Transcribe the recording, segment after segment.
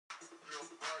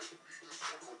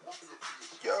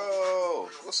Yo,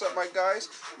 what's up, my guys?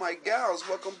 My gals,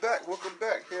 welcome back. Welcome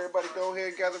back. Here, everybody go ahead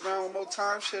and gather around one more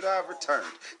time. Shit, I've returned.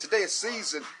 Today is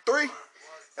season 3,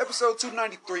 episode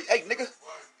 293. Hey, nigga,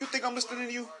 you think I'm listening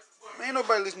to you? Man, ain't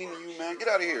nobody listening to you, man. Get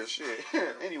out of here, shit.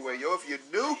 Anyway, yo, if you're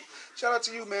new, shout out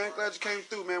to you, man. Glad you came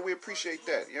through, man. We appreciate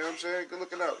that. You know what I'm saying? Good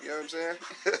looking out. You know what I'm saying?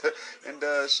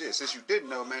 And, shit, since you didn't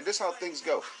know, man, this how things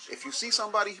go. If you see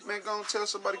somebody, man, go and tell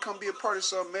somebody come be a part of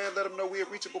something, man. Let them know we're a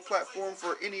reachable platform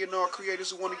for any and all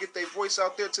creators who want to get their voice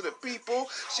out there to the people.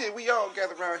 Shit, we all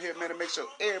gather around here, man, to make sure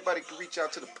everybody can reach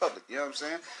out to the public. You know what I'm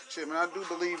saying? Shit, man, I do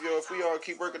believe, yo, if we all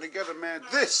keep working together, man,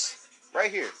 this right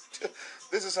here.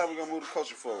 This is how we're gonna move the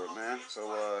culture forward, man.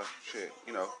 So, shit,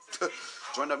 you know,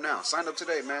 join up now. Sign up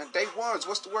today, man. Day ones,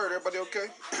 what's the word? Everybody okay?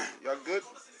 Y'all good?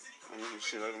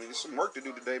 Shit, I mean, there's some work to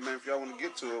do today, man. If y'all want to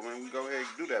get to it, man, we go ahead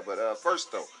and do that. But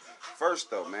first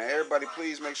though, man, everybody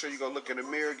please make sure you go look in the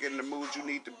mirror, get in the mood you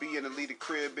need to be in, and lead the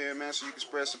crib in, man, so you can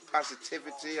spread some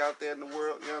positivity out there in the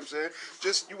world. You know what I'm saying?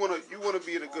 Just you wanna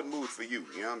be in a good mood for you.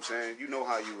 You know what I'm saying? You know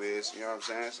how you is. You know what I'm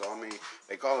saying? So I mean,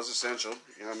 they call us essential.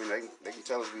 You know what I mean? They can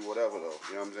tell us we whatever though.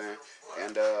 You know what I'm saying?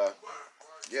 And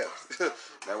yeah,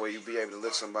 that way you be able to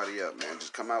lift somebody up, man.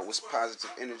 Just come out with positive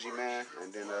energy, man,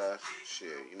 and then shit,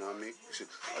 you know what I mean? You should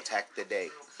attack the day.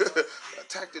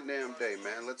 Attack the damn day,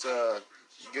 man. Let's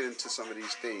get into some of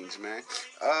these things, man.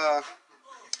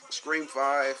 Scream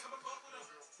 5.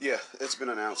 Yeah, it's been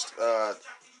announced.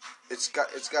 It's got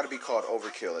to be called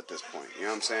Overkill at this point. You know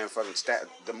what I'm saying? Fucking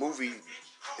the movie.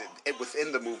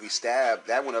 Within the movie Stab,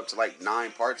 that went up to like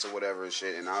 9 parts or whatever and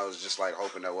shit, and I was just like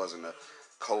hoping that wasn't a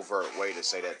covert way to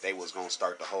say that they was gonna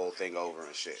start the whole thing over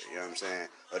and shit. You know what I'm saying?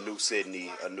 A new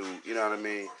Sydney, you know what I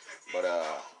mean? But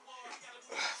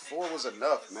 4 was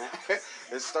enough, man.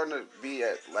 It's starting to be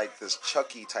at like this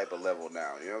Chucky type of level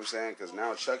now. You know what I'm saying? Because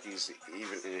now Chucky's he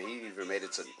even made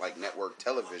it to like network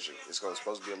television. It's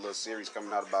supposed to be a little series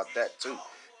coming out about that too.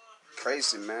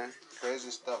 Crazy, man.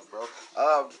 Crazy stuff, bro.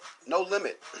 No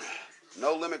Limit.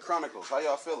 No Limit Chronicles. How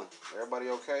y'all feeling? Everybody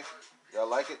okay? Y'all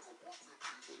like it?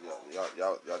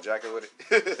 Y'all jacking with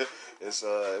it?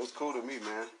 It was cool to me,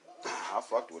 man. I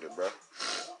fucked with it, bro.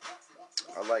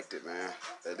 I liked it, man.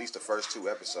 At least the first 2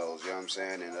 episodes, you know what I'm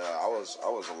saying? And I was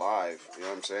alive, you know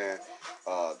what I'm saying?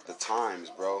 The times,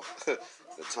 bro. The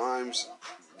times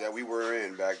that we were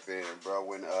in back then, bro,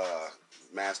 when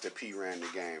Master P ran the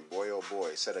game. Boy, oh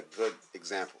boy, set a good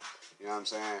example. You know what I'm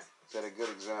saying? Set a good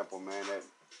example, man, that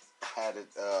had it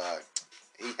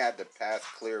he had the path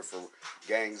clear for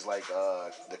gangs like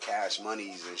the Cash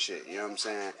Moneys and shit, you know what I'm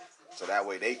saying? So that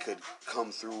way they could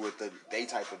come through with they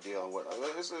type of deal and what.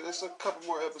 It's a couple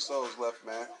more episodes left,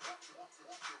 man.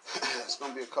 It's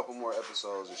gonna be a couple more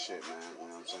episodes and shit, man. You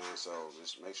know what I'm saying? So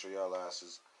just make sure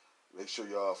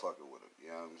y'all fucking with it. You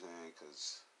know what I'm saying?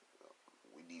 Because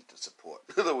we need the support.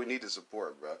 We need the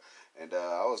support, bro. And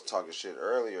I was talking shit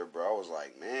earlier, bro. I was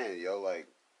like, man, yo, like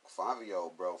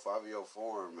Fabio, bro, Fabio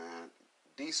Foreign, man,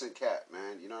 decent cat,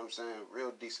 man. You know what I'm saying?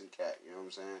 Real decent cat. You know what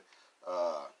I'm saying?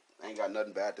 I ain't got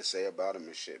nothing bad to say about him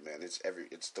and shit, man.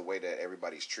 It's the way that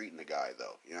everybody's treating the guy,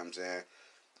 though. You know what I'm saying?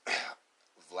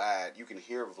 Vlad, you can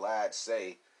hear Vlad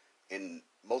say in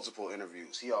multiple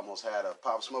interviews. He almost had a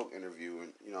Pop Smoke interview,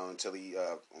 and until he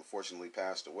unfortunately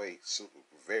passed away soon,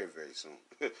 very very soon.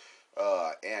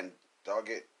 And dog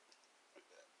it.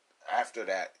 After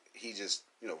that, he just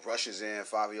rushes in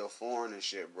Fabio Foreign and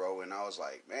shit, bro. And I was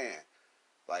like, man,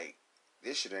 like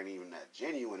this shit ain't even that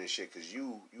genuine and shit, cause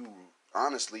you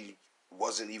honestly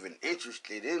wasn't even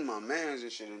interested in my mans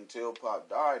and shit until Pop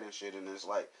died and shit, and it's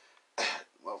like,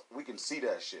 well, we can see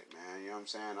that shit, man. You know what I'm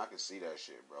saying? I can see that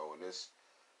shit, bro. And it's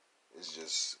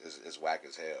whack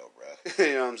as hell, bro.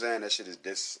 You know what I'm saying? That shit is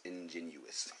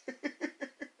disingenuous.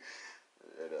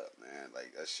 It up, man.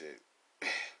 Like that shit.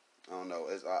 I don't know.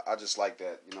 I just like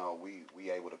that,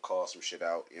 we able to call some shit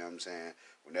out, you know what I'm saying?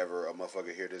 Whenever a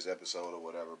motherfucker hear this episode or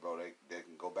whatever, bro, they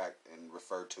can go back and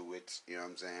refer to it, you know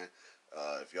what I'm saying?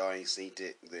 If y'all ain't seen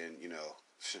it, then, you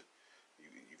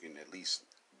can at least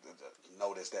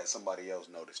notice that somebody else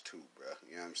noticed too, bro.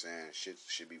 You know what I'm saying? Shit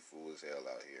should be fool as hell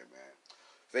out here, man.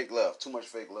 Fake love. Too much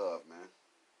fake love, man.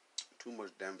 Too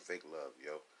much damn fake love,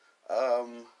 yo.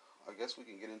 I guess we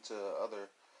can get into other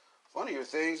funnier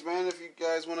things, man, if you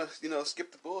guys want to,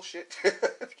 skip the bullshit.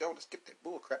 If y'all want to skip that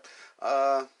bull crap.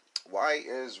 Why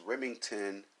is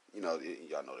Remington, y'all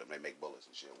know them, they make bullets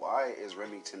and shit. Why is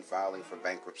Remington filing for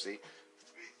bankruptcy?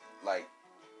 Like,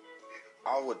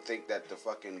 I would think that the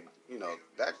fucking,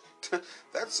 that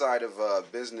that side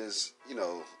of business,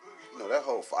 that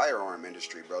whole firearm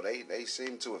industry, bro, they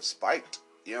seem to have spiked,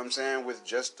 you know what I'm saying, with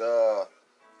just,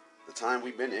 the time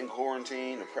we've been in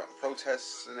quarantine, the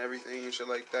protests and everything and shit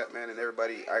like that, man, and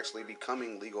everybody actually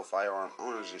becoming legal firearm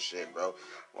owners and shit, bro.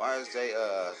 Why is they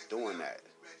doing that?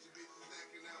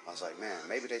 I was like, man,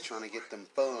 maybe they trying to get them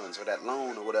funds or that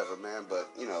loan or whatever, man. But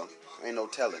you know, ain't no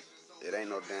telling. It ain't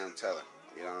no damn telling.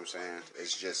 You know what I'm saying?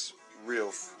 It's just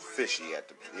real fishy at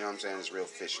the. You know what I'm saying? It's real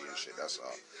fishy and shit. That's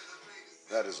all.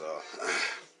 That is all.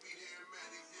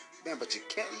 Man, but you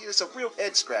can't. It's a real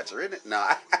head scratcher, isn't it?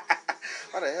 Nah.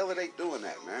 Why the hell are they doing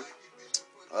that, man?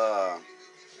 Uh,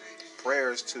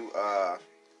 prayers to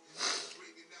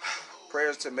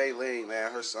prayers to Mei Ling,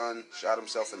 man. Her son shot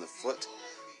himself in the foot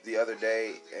the other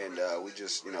day, and we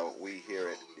just, you know, we hear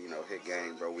it, you know, hit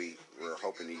game, bro. We're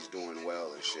hoping he's doing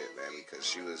well and shit, man,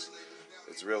 because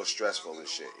it's real stressful and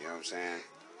shit. You know what I'm saying?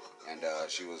 And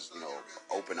she was, you know,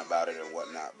 open about it and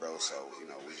whatnot, bro. So, you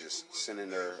know, we just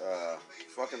sending her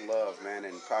fucking love, man,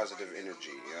 and positive energy.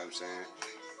 You know what I'm saying?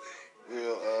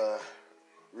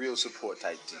 Real support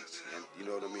type teams. You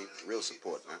know what I mean? Real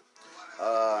support, man.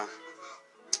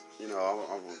 You know,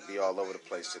 I'm gonna be all over the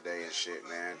place today and shit,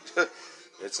 man.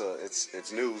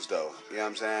 It's news though. You know what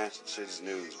I'm saying? Shit is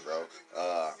news, bro.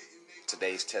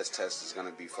 Today's test is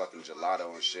gonna be fucking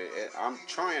gelato and shit. I'm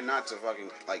trying not to fucking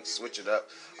like switch it up.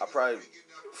 I'll probably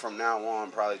from now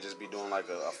on probably just be doing like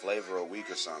a flavor a week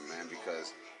or something, man,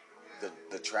 because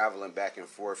the traveling back and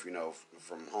forth, you know,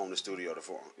 from home to studio to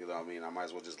phone, you know what I mean? I might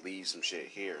as well just leave some shit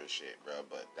here and shit, bro.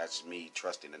 But that's me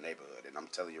trusting the neighborhood, and I'm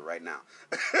telling you right now,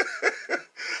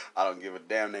 I don't give a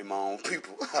damn they my own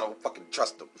people. I don't fucking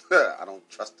trust them. I don't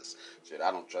trust this shit. I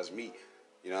don't trust me.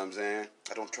 You know what I'm saying?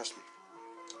 I don't trust me.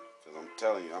 Cause I'm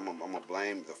telling you, I'm gonna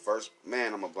blame the first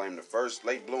man. I'm gonna blame the first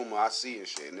late bloomer I see and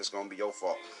shit, and it's gonna be your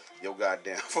fault, your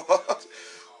goddamn fault.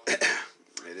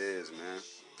 It is,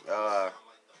 man.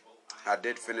 I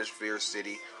did finish Fear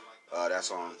City.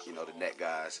 That's on, you know, the net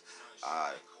guys.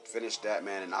 I finished that,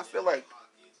 man, and I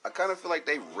kind of feel like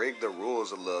they rigged the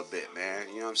rules a little bit, man.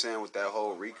 You know what I'm saying, with that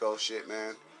whole Rico shit,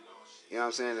 man. You know what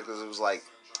I'm saying? Because it was like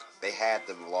they had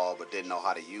the law but didn't know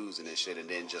how to use it and shit, and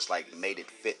then just like made it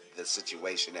fit the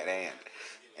situation at hand,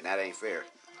 and that ain't fair.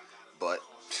 But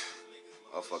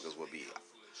motherfuckers would be,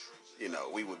 you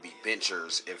know, we would be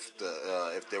benchers if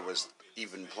there was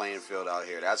even playing field out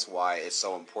here. That's why it's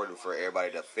so important for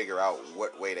everybody to figure out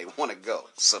what way they want to go,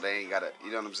 so they ain't gotta,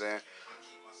 you know what I'm saying?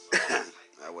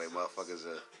 That way, motherfuckers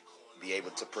be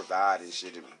able to provide and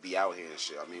shit and be out here and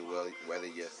shit. I mean, well, whether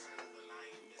you're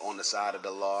on the side of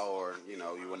the law or you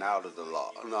know you went out of the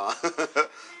law, no.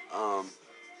 um,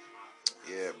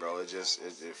 Yeah, bro. It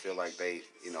feel like they,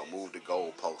 you know, moved the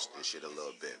goalpost and shit a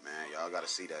little bit, man. Y'all gotta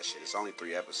see that shit. It's only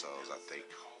 3 episodes, I think.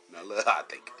 No, look, I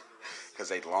think, cause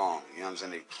they long. You know what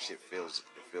I'm saying? It feels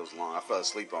long. I fell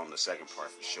asleep on the second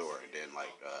part for sure, and then like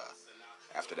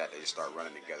after that they just start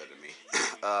running together to me.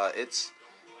 It's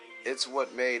it's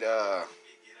what made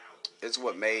it's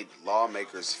what made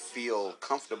lawmakers feel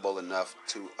comfortable enough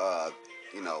to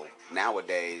you know,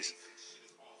 nowadays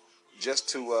just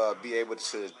to be able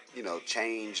to, you know,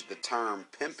 change the term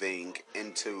pimping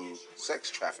into sex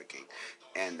trafficking,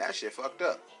 and that shit fucked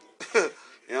up.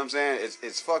 You know what I'm saying?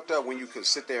 It's fucked up when you can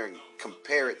sit there and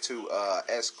compare it to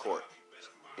escort.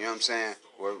 You know what I'm saying?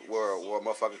 Where a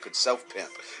motherfucker could self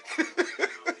pimp.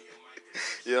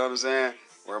 You know what I'm saying?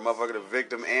 Where a motherfucker the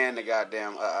victim and the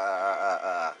goddamn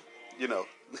you know,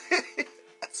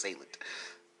 assailant.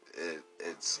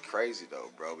 It's crazy though,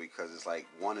 bro, because it's like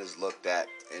one is looked at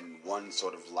in one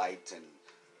sort of light and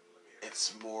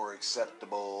it's more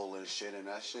acceptable and shit, and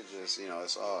that shit just, you know,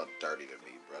 it's all dirty to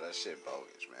me, bro. That shit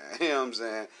bogus, man. You know what I'm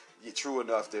saying? True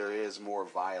enough, there is more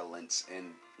violence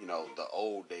in, you know, the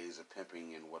old days of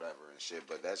pimping and whatever and shit,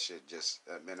 but that shit just,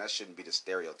 man, that shouldn't be the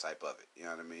stereotype of it. You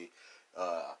know what I mean?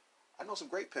 I know some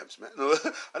great pimps, man.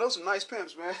 I know some nice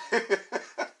pimps, man.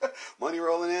 Money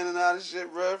rolling in and out of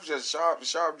shit, bro. Just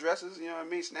sharp dresses, you know what I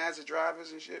mean? Snazzy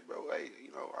drivers and shit, bro. Hey,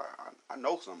 you know, I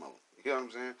know some of them. You know what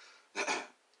I'm saying?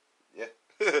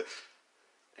 Yeah.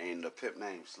 Ain't the pimp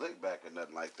named Slickback or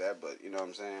nothing like that, but you know what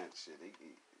I'm saying? Shit,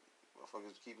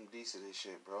 motherfuckers keep them decent and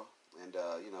shit, bro. And,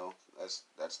 you know,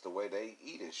 that's the way they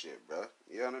eat and shit, bro.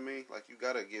 You know what I mean? Like, you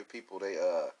gotta give people man,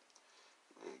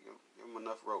 give them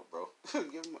enough rope, bro.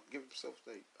 give themselves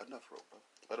enough rope, bro.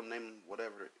 Let them name them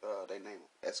whatever they name them.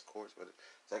 Escorts,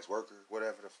 sex workers,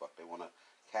 whatever the fuck they want to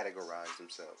categorize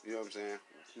themselves. You know what I'm saying?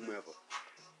 Whomever.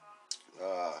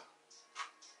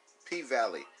 P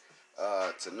Valley.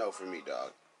 It's a no for me,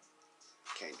 dog.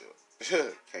 Can't do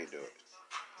it. Can't do it.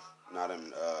 Not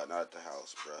at the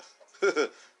house, bro.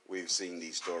 We've seen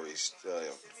these stories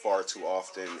far too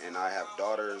often, and I have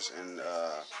daughters, and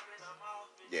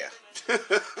yeah.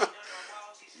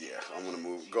 Yeah, I'm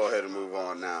gonna go ahead and move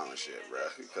on now and shit, bro.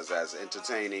 Because as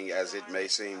entertaining as it may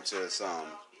seem to some,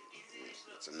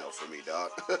 it's a no for me, dog.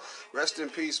 Rest in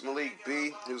peace, Malik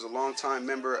B. He was a longtime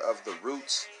member of the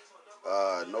Roots.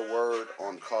 No word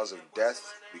on cause of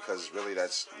death because really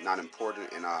that's not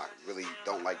important, and I really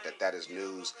don't like that is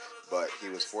news. But he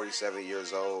was 47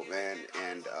 years old, man,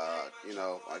 and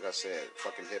like I said,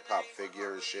 fucking hip hop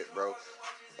figure and shit, bro.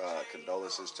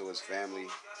 Condolences to his family,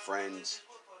 friends,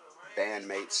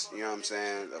 bandmates. You know what I'm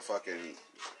saying? A fucking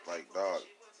like dog.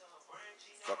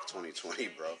 Fuck 2020,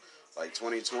 bro. Like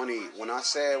 2020, when I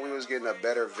said we was getting a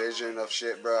better vision of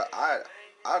shit, bro, I,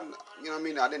 you know what I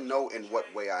mean? I didn't know in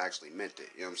what way I actually meant it.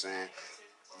 You know what I'm saying?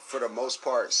 For the most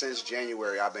part, since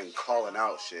January, I've been calling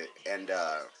out shit, and you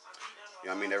know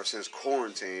what I mean? Ever since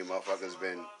quarantine, motherfuckers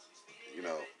been, you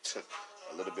know,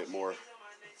 a little bit more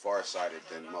farsighted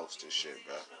than most and shit,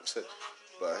 bro.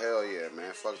 But hell yeah,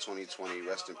 man. Fuck 2020.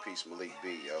 Rest in peace, Malik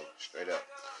B, yo. Straight up.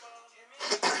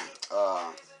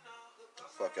 uh,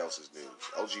 fuck else is news?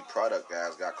 OG Product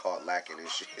guys got caught lacking and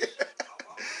shit.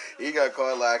 He got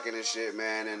caught lacking and shit,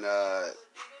 man. And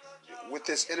with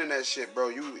this internet shit, bro,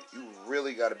 you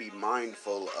really got to be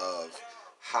mindful of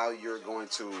how you're going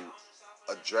to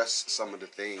address some of the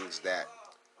things that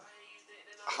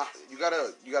you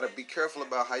gotta be careful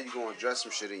about how you gonna address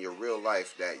some shit in your real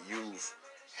life that you've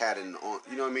had you know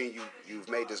what I mean? You've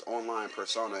made this online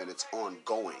persona and it's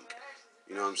ongoing.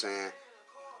 You know what I'm saying?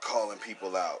 Calling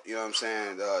people out. You know what I'm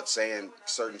saying? Saying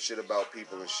certain shit about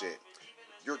people and shit.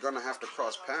 You're gonna have to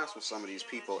cross paths with some of these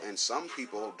people, and some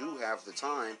people do have the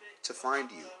time to find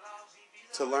you,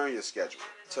 to learn your schedule,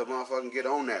 to motherfucking get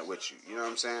on that with you. You know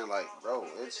what I'm saying? Like, bro,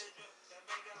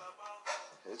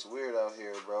 it's weird out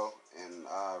here, bro, and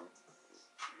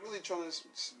really trying to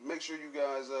make sure you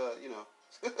guys,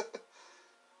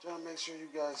 trying to make sure you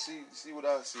guys see what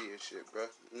I see and shit, bro.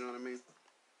 You know what I mean?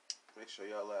 Make sure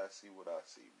y'all see what I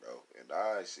see, bro. And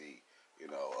I see,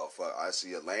 I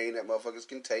see a lane that motherfuckers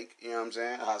can take. You know what I'm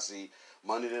saying? I see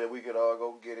money that we could all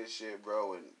go get and shit,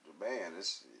 bro. And man,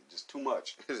 it's just too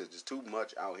much. It's just too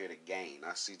much out here to gain.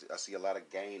 I see a lot of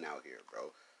gain out here,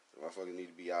 bro. Motherfuckers need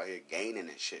to be out here gaining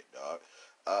and shit, dog.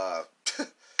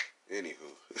 Anywho,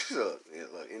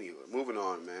 anywho, moving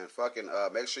on, man. Fucking,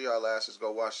 make sure y'all asses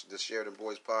go watch the Sheridan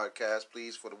Boys podcast,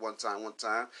 please, for the one time.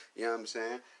 You know what I'm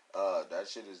saying? That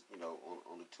shit is,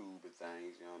 on the tube and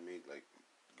things. You know what I mean? Like,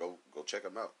 go check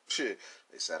them out. Shit,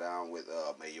 they sat down with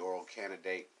mayoral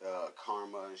candidate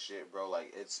Karma and shit, bro.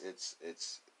 Like,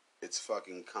 it's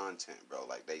fucking content, bro.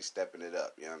 Like, they stepping it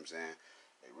up. You know what I'm saying?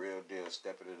 They real deal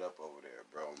stepping it up over there,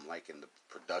 bro. I'm liking the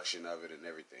production of it and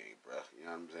everything, bro. You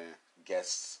know what I'm saying?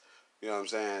 Guests. You know what I'm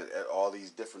saying? All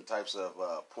these different types of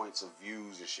points of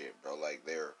views and shit, bro. Like,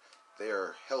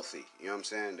 they're healthy. You know what I'm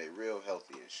saying? They real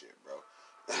healthy and shit, bro.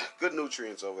 Good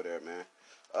nutrients over there, man.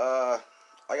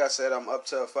 Like I said, I'm up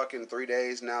to fucking 3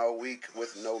 days now a week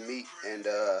with no meat and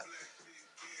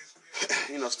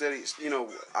steady.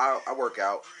 I work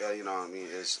out. You know what I mean?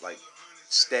 It's like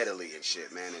steadily and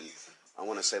shit, man. And I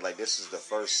want to say like this is the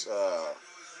first.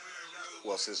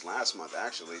 Since last month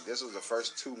actually, this was the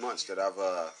first 2 months that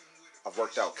I've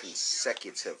worked out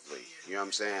consecutively. You know what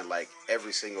I'm saying? Like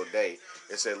every single day,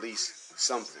 it's at least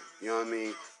something. You know what I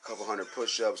mean? A couple hundred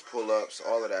push-ups, pull-ups,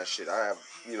 all of that shit. I have,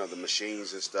 the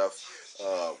machines and stuff,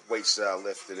 weights that I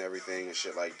lift and everything and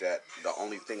shit like that. The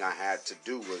only thing I had to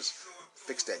do was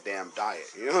fix that damn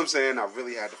diet. You know what I'm saying? I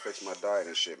really had to fix my diet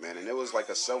and shit, man. And it was like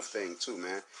a self thing too,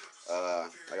 man.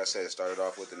 Like I said, it started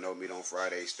off with the no meat on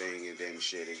Fridays thing, and then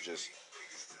shit, it just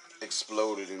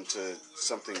exploded into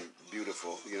something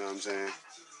beautiful. You know what I'm saying?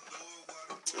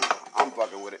 I'm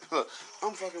fucking with it. Look,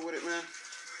 I'm fucking with it, man.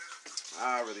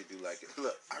 I really do like it.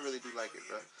 Look, I really do like it,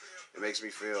 bro. It makes me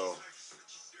feel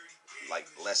like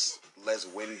less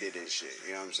winded and shit.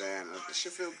 You know what I'm saying? This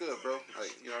shit feel good, bro.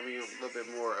 Like, you know what I mean? A little bit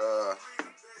more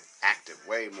active,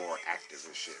 way more active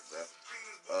and shit, bro.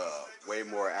 Way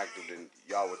more active than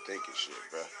y'all would think and shit,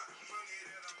 bro.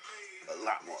 A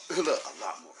lot more. Look, a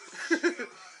lot more.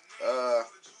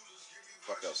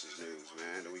 Fuck else is news,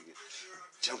 man, that we can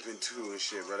jump into and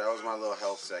shit, bro. That was my little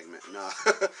health segment. Nah,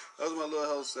 that was my little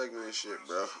health segment and shit,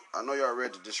 bro. I know y'all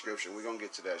read the description. We gonna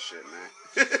get to that shit,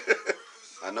 man.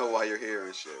 I know why you're here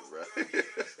and shit, bro.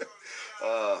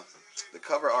 The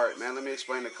cover art, man. Let me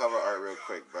explain the cover art real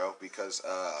quick, bro, because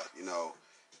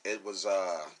it was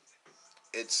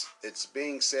it's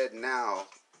being said now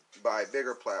by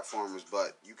bigger platformers,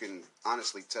 but you can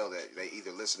honestly tell that they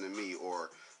either listen to me or,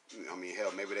 I mean,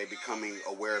 hell, maybe they becoming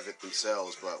aware of it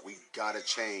themselves, but we gotta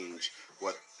change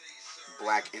what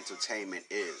black entertainment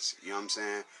is. You know what I'm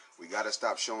saying? We gotta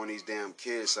stop showing these damn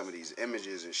kids some of these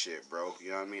images and shit, bro.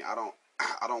 You know what I mean?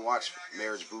 I don't watch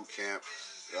Marriage Boot Camp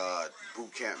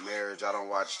Marriage. I don't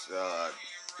watch,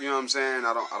 you know what I'm saying?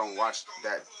 I don't watch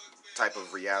that type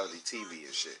of reality TV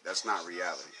and shit. That's not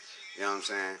reality. You know what I'm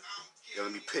saying?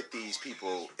 Let me pit these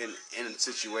people in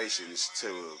situations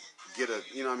to get a,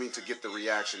 you know what I mean, to get the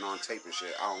reaction on tape and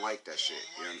shit. I don't like that shit.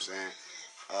 You know what I'm saying?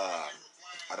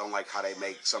 I don't like how they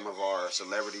make some of our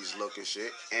celebrities look and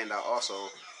shit. And I also,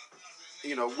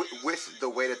 you know, with the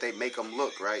way that they make them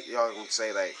look, right? Y'all gonna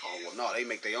say like, oh well, no, they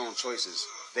make their own choices.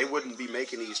 They wouldn't be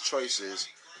making these choices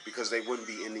because they wouldn't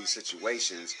be in these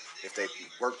situations if they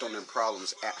worked on them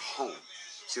problems at home.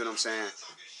 See what I'm saying?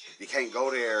 You can't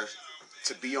go there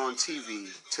to be on TV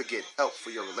to get help for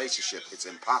your relationship. It's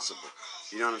impossible.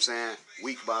 You know what I'm saying?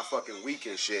 Week by fucking week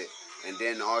and shit. And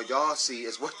then all y'all see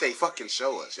is what they fucking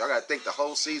show us. Y'all gotta think the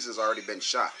whole season's already been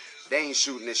shot. They ain't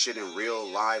shooting this shit in real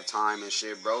live time and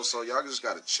shit, bro. So y'all just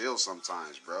gotta chill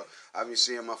sometimes, bro. I been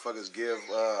seeing motherfuckers give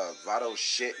Vado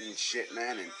shit and shit,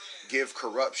 man, and give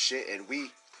corrupt shit, and we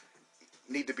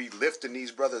need to be lifting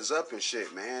these brothers up and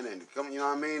shit, man. And come, you know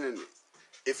what I mean? And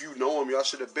if you know them, y'all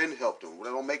should have been helped them.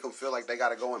 Don't make them feel like they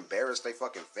gotta go embarrass their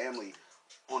fucking family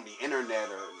on the internet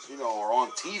or, you know, or on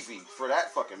TV for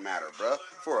that fucking matter, bruh.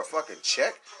 For a fucking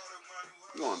check.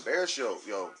 You gonna embarrass your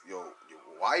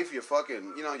wife, your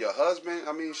fucking, you know, your husband.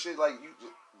 I mean, shit, like, you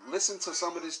listen to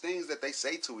some of these things that they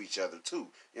say to each other, too.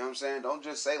 You know what I'm saying? Don't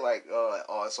just say, like,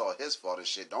 oh, it's all his fault and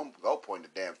shit. Don't go point the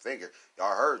damn finger.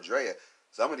 Y'all heard Drea.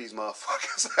 Some of these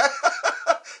motherfuckers,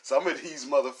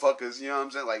 you know what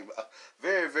I'm saying? Like,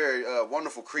 very, very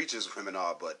wonderful creatures women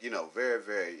are, but, you know, very,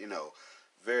 very, you know,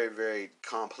 very, very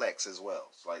complex as well.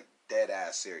 It's like dead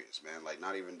ass serious, man. Like,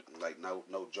 not even, like, no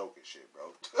joking shit,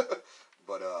 bro.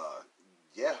 But,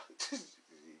 yeah,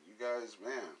 you guys,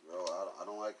 man, bro, I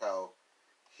don't like how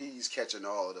he's catching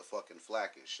all of the fucking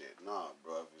flack and shit. Nah,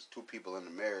 bro, if it's two people in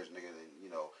the marriage, nigga, then, you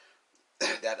know,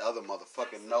 that other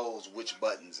motherfucker knows which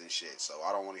buttons and shit, so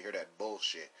I don't want to hear that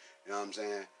bullshit. You know what I'm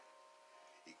saying?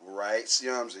 Equal rights, you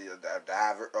know what I'm saying?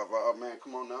 Man,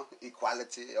 come on now.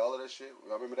 Equality, all of that shit.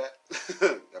 Y'all remember that?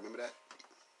 Y'all remember that?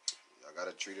 Y'all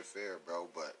gotta treat it fair, bro,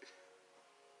 but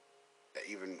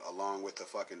even along with the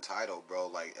fucking title, bro,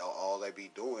 like, all they be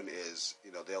doing is,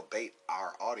 you know, they'll bait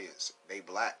our audience. They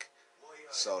black.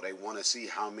 So they want to see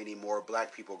how many more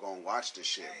black people gonna watch this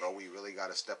shit, bro. We really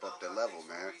gotta step up the level,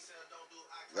 man.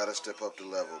 Gotta step up the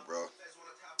level, bro.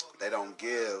 They don't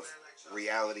give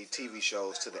reality TV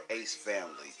shows to the Ace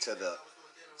family, to the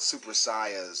Super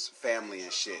Saiya's family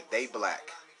and shit. They black.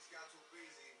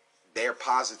 They're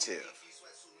positive.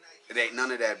 It ain't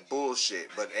none of that bullshit,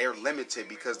 but they're limited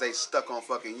because they stuck on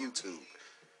fucking YouTube.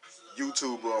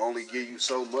 YouTube will only give you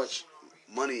so much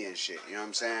money and shit, you know what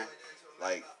I'm saying?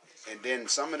 Like, and then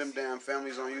some of them damn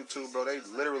families on YouTube, bro, they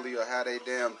literally will have their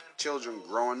damn children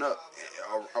growing up,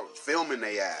 or filming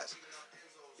their ass.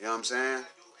 You know what I'm saying?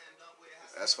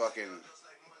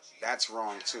 That's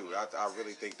wrong too. I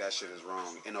really think that shit is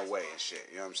wrong in a way and shit.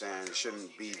 You know what I'm saying? It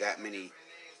shouldn't be that many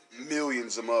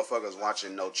millions of motherfuckers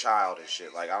watching no child and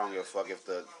shit. Like, I don't give a fuck if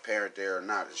the parent there or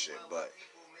not and shit. But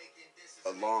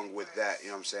along with that, you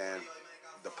know what I'm saying?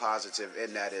 The positive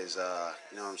in that is,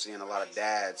 you know what I'm seeing a lot of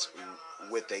dads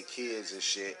with their kids and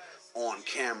shit on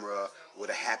camera with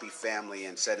a happy family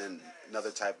and setting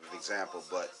another type of example.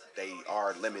 But they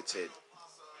are limited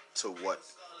to what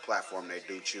platform they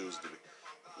do choose to,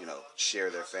 you know,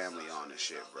 share their family on and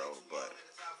shit, bro. But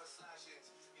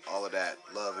all of that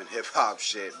love and hip hop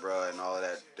shit, bro, and all of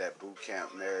that boot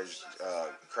camp marriage,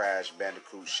 Crash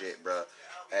Bandicoot shit, bro.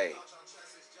 Hey,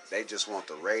 they just want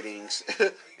the ratings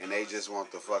and they just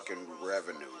want the fucking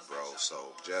revenue, bro.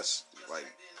 So just,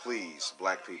 like, please,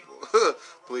 black people,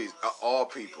 please, all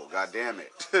people, goddamn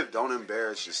it, don't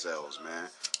embarrass yourselves, man.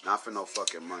 Not for no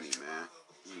fucking money, man.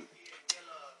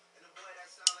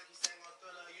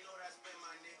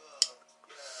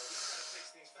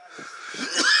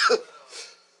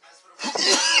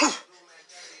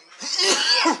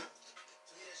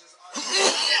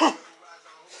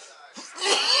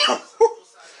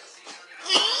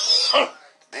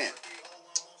 Man,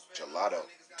 gelato.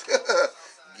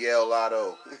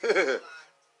 Gelato.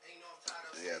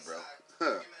 Yeah, bro.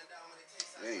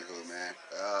 Anywho, man.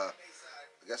 I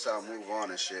guess I'll move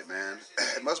on and shit, man.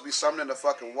 It must be something in the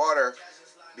fucking water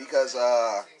because,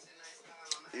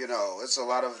 you know, it's a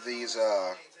lot of these,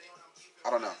 I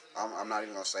don't know. I'm not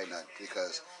even gonna say nothing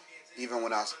because even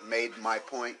when I made my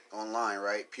point online,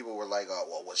 right, people were like,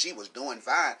 well, she was doing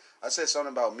fine. I said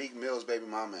something about Meek Mill's baby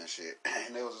mama and shit,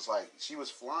 and it was just like, she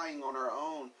was flying on her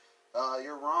own.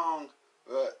 You're wrong,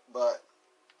 but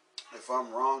if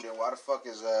I'm wrong, then why the fuck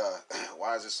is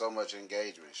why is there so much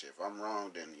engagement and shit? If I'm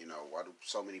wrong, then, you know, why do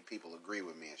so many people agree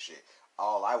with me and shit?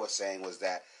 all I was saying was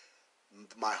that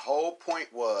my whole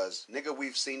point was, nigga,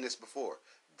 we've seen this before.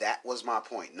 That was my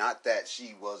point. Not that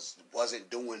she wasn't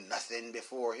doing nothing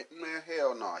before. Man,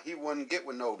 hell no. He wouldn't get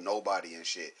with nobody and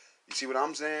shit. You see what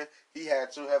I'm saying? He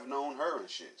had to have known her and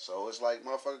shit. So it's like,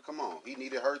 motherfucker, come on. He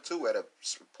needed her too at a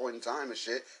point in time and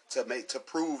shit to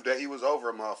prove that he was over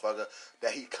a motherfucker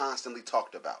that he constantly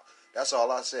talked about. That's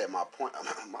all I said. My point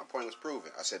was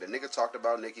proven. I said the nigga talked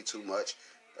about Nicki too much,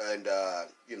 and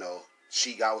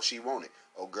she got what she wanted.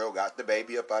 Old girl got the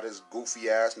baby up out his goofy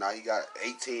ass. Now he got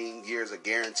 18 years of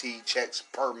guaranteed checks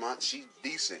per month. She's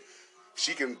decent.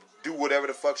 She can do whatever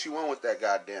the fuck she want with that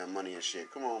goddamn money and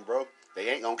shit. Come on, bro. They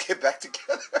ain't gonna get back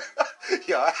together.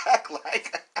 Y'all act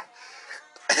like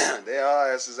they all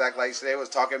asses act like they was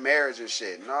talking marriage and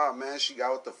shit. Nah, man, she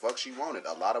got what the fuck she wanted.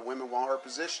 A lot of women want her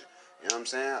position. You know what I'm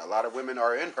saying? A lot of women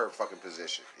are in her fucking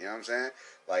position. You know what I'm saying?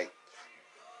 Like,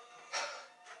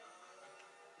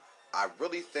 I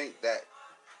really think that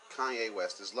Kanye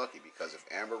West is lucky, because if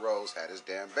Amber Rose had his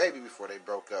damn baby before they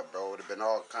broke up, bro, it would have been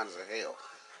all kinds of hell.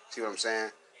 See what I'm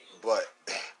saying? But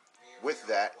with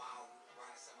that,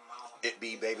 it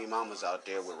be baby mamas out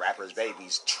there with rappers'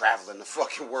 babies traveling the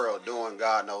fucking world doing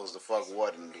God knows the fuck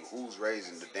what, and who's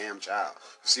raising the damn child.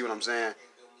 See what I'm saying?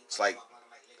 It's like,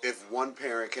 if one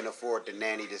parent can afford the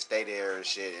nanny to stay there and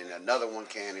shit, and another one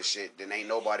can and shit, then ain't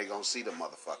nobody gonna see the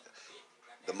motherfucker.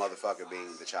 The motherfucker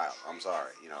being the child. I'm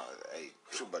sorry, hey,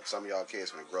 but some of y'all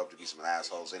kids gonna grow up to be some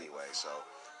assholes anyway, so,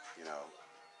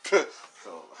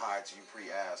 so hi to you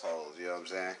pre-assholes, you know what I'm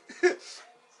saying?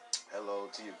 Hello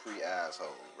to you pre-assholes,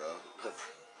 bro.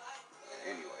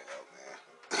 Anyway,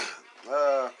 though,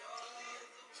 man.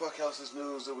 Fuck else is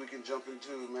news that we can jump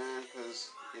into, man, because,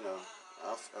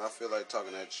 I feel like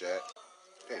talking that chat.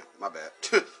 Damn, my bad.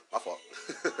 My fault.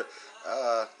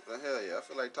 The hell yeah, I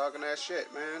feel like talking that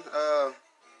shit, man.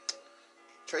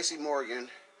 Tracy Morgan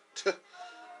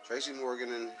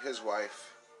and his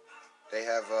wife, they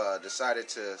have decided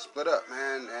to split up,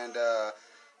 man. And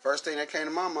first thing that came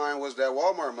to my mind was that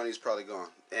Walmart money's probably gone.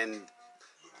 And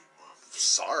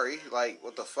sorry, like,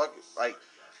 what the fuck? Like,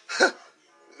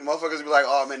 motherfuckers be like,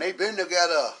 oh man, they been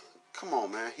together. Come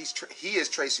on, man. He is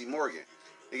Tracy Morgan.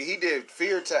 He did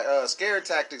scare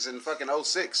tactics in fucking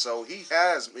 06, so you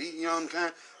know what I'm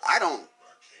saying? I don't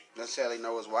necessarily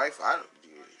know his wife.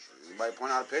 Anybody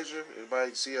point out a picture?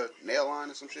 Anybody see a nail line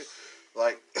or some shit?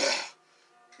 Like,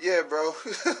 yeah, bro.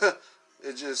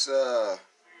 It just,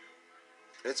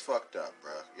 it's fucked up,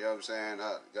 bro. You know what I'm saying?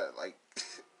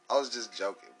 I was just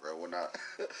joking, bro.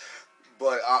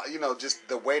 But, just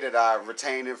the way that I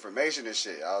retain information and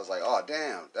shit, I was like, oh,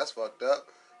 damn, that's fucked up.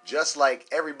 Just like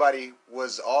everybody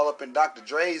was all up in Dr.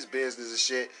 Dre's business and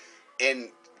shit, and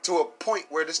to a point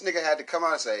where this nigga had to come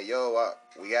out and say, yo,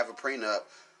 we have a prenup.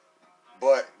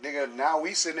 But, nigga, now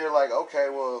we sitting there like, okay,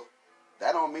 well,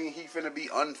 that don't mean he finna be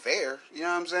unfair. You know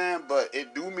what I'm saying? But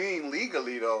it do mean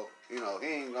legally, though. He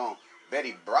ain't gonna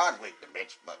Betty Broderick the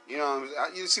bitch. But, you know what I'm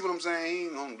saying? You see what I'm saying? He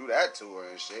ain't gonna do that to her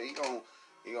and shit. He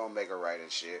gonna make her right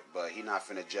and shit. But he not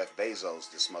finna Jeff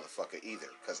Bezos this motherfucker either.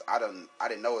 Because I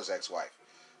didn't know his ex-wife.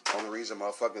 The only reason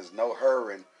motherfuckers know her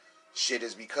and shit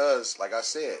is because, like I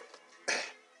said,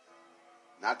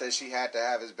 not that she had to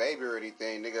have his baby or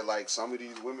anything, nigga. Like, some of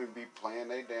these women be playing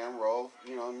their damn role,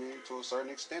 you know what I mean, to a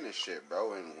certain extent and shit,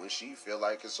 bro. And when she feel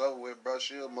like it's over with, bro,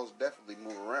 she'll most definitely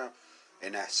move around,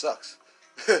 and that sucks.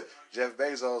 Jeff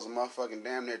Bezos a motherfucking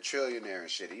damn near trillionaire and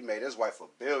shit. He made his wife a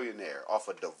billionaire off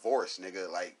a divorce,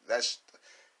 nigga. Like,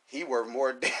 he worth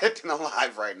more dead than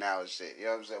alive right now and shit. You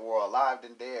know what I'm saying? More alive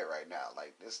than dead right now.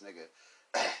 Like, this nigga,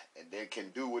 and then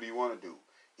can do what he want to do.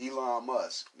 Elon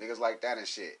Musk, niggas like that and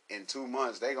shit. In 2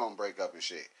 months, they gonna break up and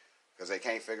shit. Because they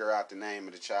can't figure out the name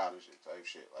of the child and shit, type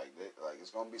shit. Like it's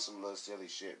gonna be some little silly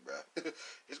shit, bro.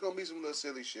 It's gonna be some little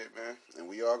silly shit, man. And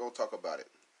we are gonna talk about it.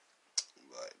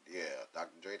 But, yeah,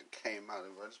 Dr. Dre came out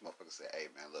and this motherfucker said, hey,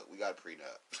 man, look, we got a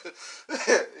prenup.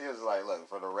 He was like, look,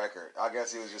 for the record. I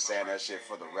guess he was just saying that shit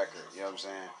for the record, you know what I'm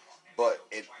saying? But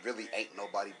it really ain't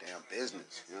nobody damn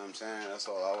business, you know what I'm saying? That's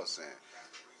all I was saying.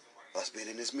 Us being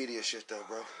in this media shit, though,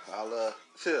 bro. I'll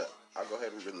go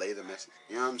ahead and relay the message.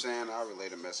 You know what I'm saying? I'll relay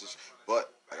the message.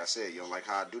 But, like I said, you don't like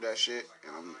how I do that shit,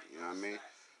 and you know what I mean?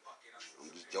 I'm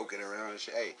just joking around and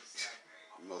shit. Hey,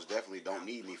 you most definitely don't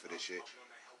need me for this shit.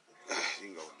 You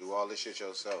can go do all this shit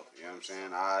yourself. You know what I'm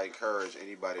saying? I encourage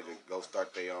anybody to go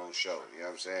start their own show. You know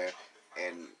what I'm saying?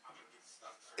 And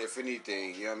if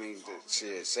anything, you know what I mean?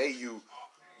 Shit, say you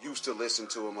used to listen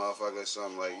to a motherfucker or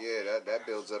something, like, yeah, that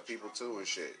builds up people too and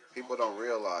shit. People don't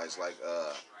realize, like,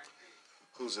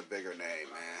 who's a bigger name,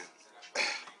 man?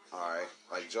 Alright,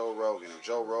 like Joe Rogan. If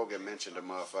Joe Rogan mentioned a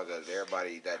motherfucker,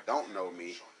 everybody that don't know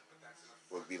me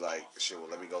would be like, shit, well,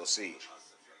 let me go see.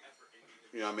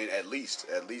 You know what I mean? At least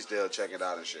they'll check it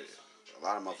out and shit. A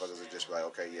lot of motherfuckers would just be like,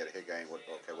 okay, yeah, the hit gang,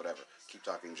 okay, whatever. Keep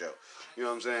talking Joe. You know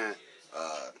what I'm saying?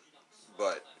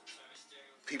 But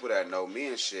people that know me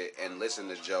and shit and listen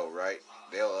to Joe, right?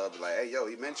 They'll be like, hey, yo,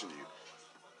 he mentioned you.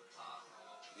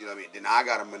 You know what I mean? Then I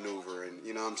gotta maneuver and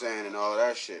you know what I'm saying and all of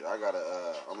that shit. I'm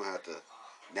gonna have to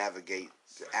navigate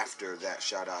after that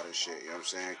shout out and shit. You know what I'm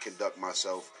saying? Conduct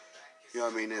myself. You know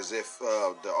what I mean? As if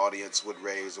the audience would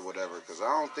raise or whatever. Because I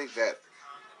don't think that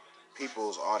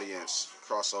people's audience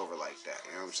cross over like that.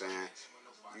 You know what I'm saying?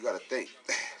 You gotta think.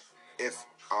 If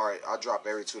all right, I drop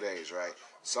every 2 days, right?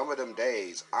 Some of them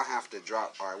days I have to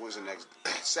drop. All right, when's the next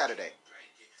Saturday?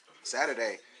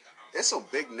 Saturday, there's some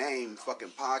big name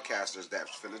fucking podcasters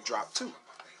that's finna drop too.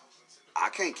 I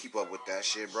can't keep up with that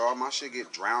shit, bro. My shit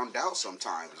get drowned out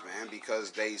sometimes, man,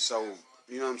 because they so,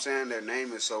 you know what I'm saying? Their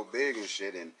name is so big and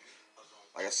shit, and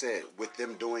like I said, with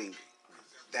them doing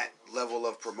that level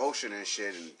of promotion and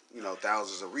shit, and you know,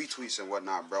 thousands of retweets and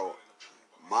whatnot, bro.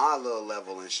 My little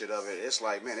level and shit of it, it's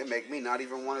like, man, it make me not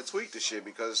even want to tweet the shit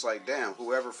because it's like, damn,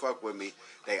 whoever fuck with me,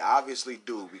 they obviously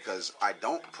do because I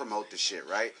don't promote the shit,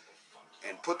 right?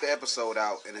 And put the episode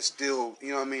out and it still, you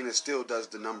know what I mean, it still does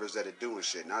the numbers that it do and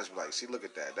shit. And I was like, see, look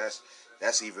at that.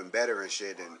 That's even better and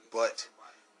shit. And but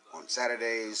on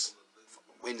Saturdays,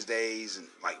 Wednesdays, and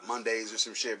like Mondays or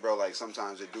some shit, bro, like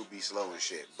sometimes it do be slow and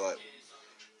shit. But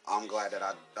I'm glad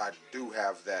that I do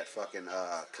have that fucking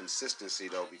consistency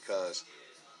though because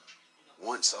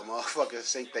once a motherfucker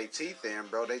sink their teeth in,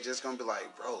 bro, they just gonna be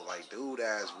like, bro, like, dude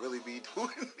ass really be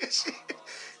doing this shit.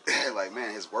 Like,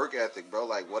 man, his work ethic, bro,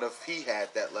 like, what if he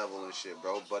had that level and shit,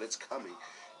 bro? But it's coming.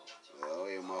 Oh,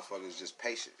 yeah, motherfuckers just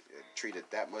patient. Treat it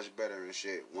that much better and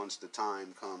shit once the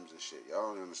time comes and shit.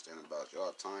 Y'all don't understand about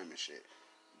y'all time and shit.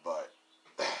 But,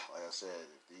 like I said,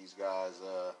 if these guys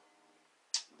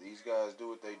do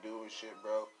what they do and shit,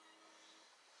 bro,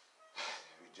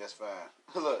 it'd be just fine.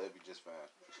 Look, it'd be just fine.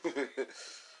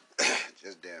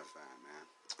 Just damn fine, man.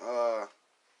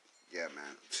 Yeah,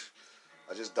 man.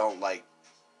 I just don't like.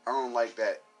 I don't like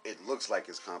that. It looks like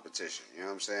it's competition. You know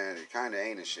what I'm saying? It kind of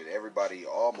ain't a shit. Everybody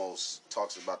almost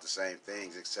talks about the same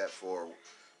things, except for,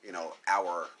 you know,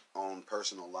 our own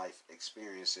personal life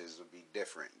experiences would be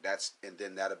different. And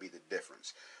then that'll be the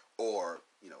difference. Or,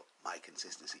 you know, my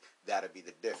consistency. That'll be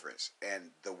the difference.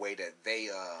 And the way that they,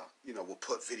 you know, will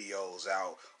put videos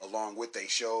out along with their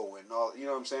show and all, you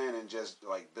know what I'm saying? And just,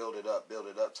 like, build it up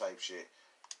type shit.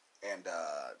 And,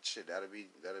 shit, that'll be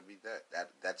that.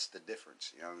 That's the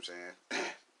difference. You know what I'm saying?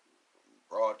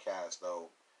 Broadcast, though,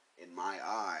 in my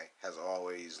eye, has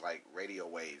always, like, radio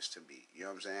waves to me. You know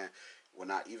what I'm saying?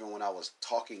 Even when I was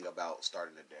talking about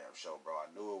starting the damn show, bro, I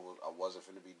knew I wasn't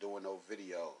finna be doing no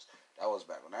videos. That was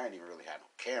back when I didn't even really have no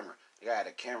camera. The guy had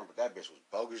a camera, but that bitch was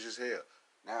bogus as hell.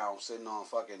 Now I'm sitting on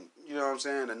fucking, you know what I'm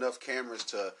saying, enough cameras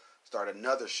to start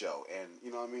another show, and you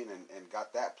know what I mean, and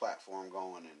got that platform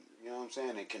going, and you know what I'm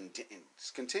saying, and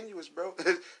it's continuous, bro.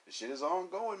 The shit is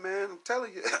ongoing, man. I'm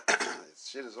telling you, this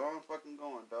shit is on fucking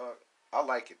going, dog. I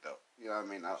like it though. You know what I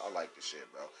mean? I like the shit,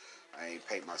 bro. I ain't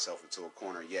paint myself into a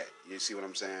corner yet. You see what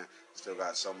I'm saying? Still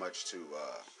got so much to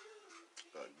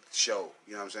show.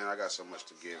 You know what I'm saying? I got so much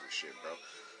to give and shit, bro.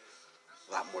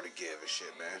 A lot more to give and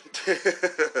shit, man.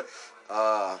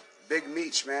 Big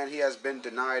Meech, man, he has been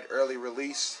denied early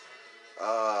release.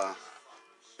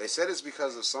 They said it's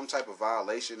because of some type of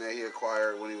violation that he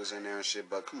acquired when he was in there and shit,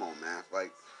 but come on, man.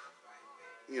 Like,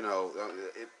 you know,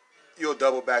 you'll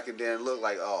double back and then look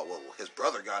like, oh, well, his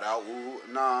brother got out. Woo.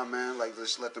 Nah, man, like,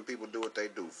 just let them people do what they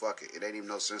do. Fuck it. It ain't even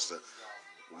no sense to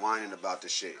whining about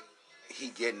this shit. He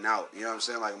getting out, you know what I'm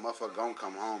saying? Like, a motherfucker gonna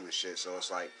come home and shit, so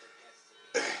it's like,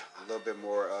 a little bit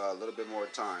more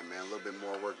time, man. A little bit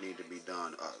more work need to be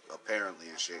done, apparently,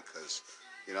 and shit, because,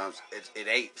 you know, it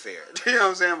ain't fair. You know what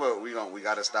I'm saying? But we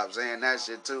gotta stop saying that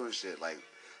shit, too, and shit. Like,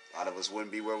 a lot of us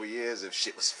wouldn't be where we is if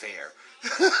shit was fair.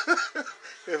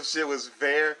 If shit was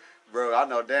fair, bro, I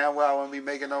know damn well I wouldn't be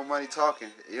making no money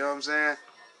talking. You know what I'm saying?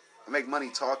 I make money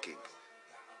talking.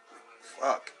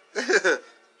 Fuck.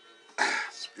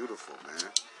 It's beautiful,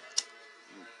 man.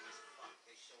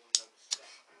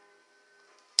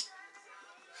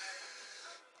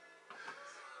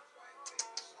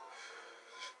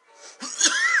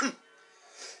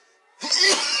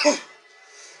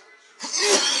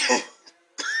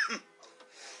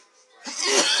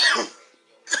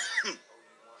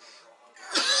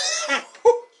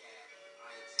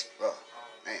 Oh,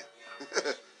 man.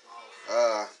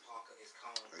 I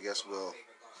guess we'll,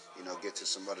 you know, get to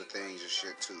some other things and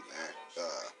shit too, man.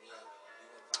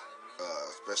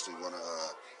 Especially want to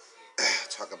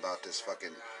talk about this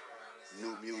fucking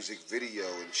new music video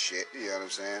and shit. You know what I'm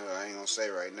saying? I ain't gonna say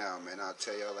right now, man. I'll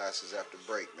tell y'all asses after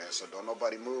break, man. So don't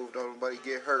nobody move, don't nobody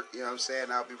get hurt. You know what I'm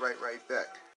saying? I'll be right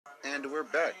back. And we're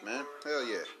back, man. Hell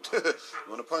yeah. You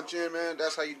wanna punch in, man?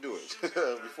 That's how you do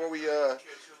it. Before we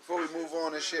move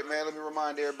on and shit, man, let me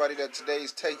remind everybody that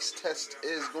today's taste test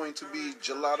is going to be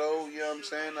gelato. You know what I'm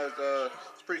saying?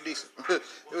 It's pretty decent.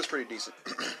 It was pretty decent.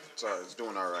 Sorry, it's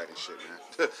doing alright and shit,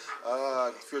 man.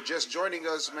 If you're just joining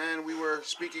us, man, we were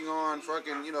speaking on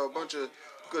fucking, a bunch of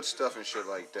good stuff and shit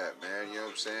like that, man. You know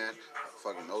what I'm saying?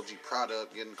 Fucking OG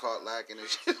product getting caught lacking and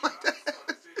shit like that.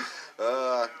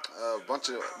 A bunch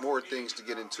of more things to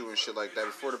get into and shit like that.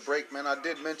 Before the break, man, I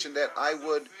did mention that I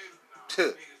would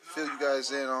fill you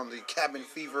guys in on the Cabin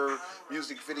Fever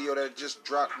music video that just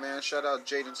dropped, man. Shout out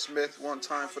Jaden Smith one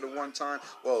time for the one time.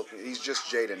 Well, he's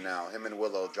just Jaden now. Him and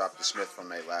Willow dropped the Smith from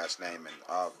their last name,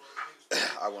 and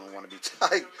I wouldn't want to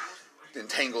be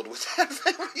entangled with that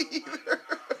family either.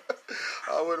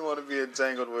 I wouldn't want to be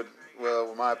entangled with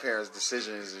my parents'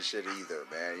 decisions and shit either,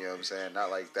 man. You know what I'm saying?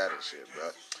 Not like that and shit, bro.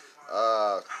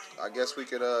 I guess we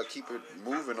could keep it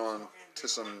moving on to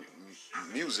some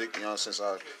music, since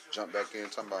I jumped back in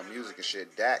talking about music and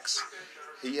shit. Dax,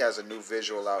 he has a new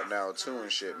visual out now too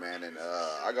and shit, man, and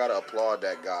I gotta applaud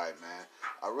that guy, man.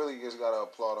 I really just gotta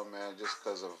applaud him, man, just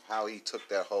because of how he took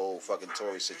that whole fucking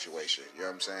Tory situation. You know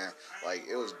what I'm saying? Like,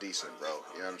 it was decent, bro.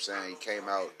 You know what I'm saying? He came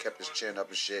out, kept his chin up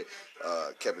and shit,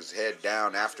 kept his head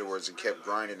down afterwards and kept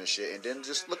grinding and shit. And then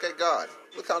just look at God.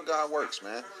 Look how God works,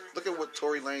 man. Look at what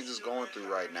Tory Lanez is going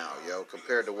through right now,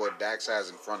 compared to what Dax has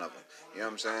in front of him. You know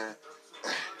what I'm saying?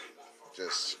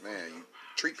 Just, man, you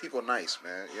treat people nice,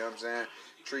 man. You know what I'm saying?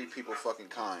 Treat people fucking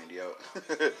kind, yo.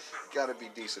 Gotta be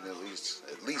decent at least.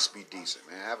 At least be decent,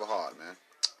 man. Have a heart, man.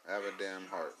 Have a damn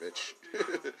heart, bitch.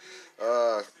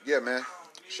 Yeah, man.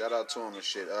 Shout out to him and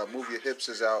shit. Move Your Hips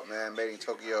is out, man. Made in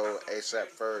Tokyo,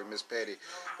 ASAP Ferg, Miss Petty.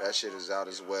 That shit is out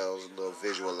as well. It's a little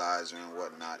visualizer and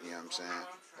whatnot, you know what I'm saying?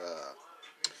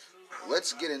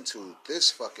 Let's get into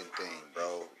this fucking thing,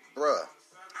 bro. Bruh.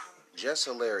 Just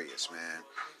hilarious, man.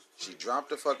 She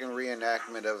dropped a fucking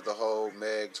reenactment of the whole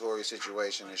Meg Tory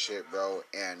situation and shit, bro.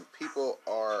 And people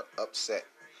are upset.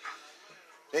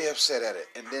 They upset at it.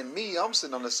 And then me, I'm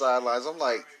sitting on the sidelines. I'm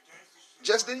like,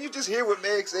 Jess, didn't you just hear what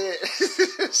Meg said?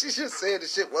 She just said the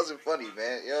shit wasn't funny,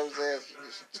 man. You know what I'm saying?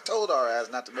 She told our ass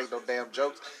not to make no damn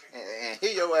jokes. And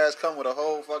here your ass come with a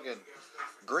whole fucking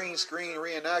green screen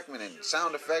reenactment and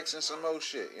sound effects and some more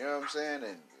shit. You know what I'm saying?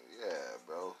 And yeah,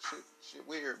 bro. Shit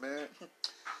weird, man.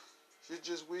 Shit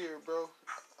just weird, bro.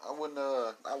 I wouldn't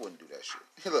do that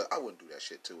shit. Look, I wouldn't do that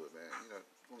shit to it, man.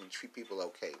 You want to treat people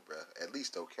okay, bro. At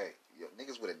least okay.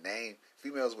 Niggas with a name,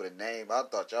 females with a name. I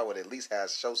thought y'all would at least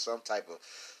show some type of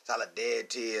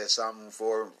solidarity or something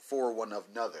for one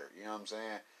another. You know what I'm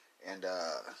saying? And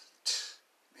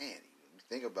man, you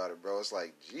think about it, bro. It's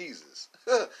like Jesus.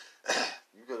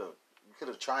 You could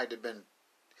have tried to been.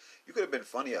 You could have been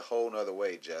funny a whole nother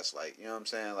way, Jess. Like, you know what I'm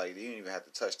saying? Like, you didn't even have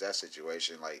to touch that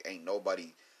situation. Like, ain't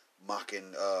nobody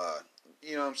mocking,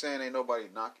 you know what I'm saying? Ain't nobody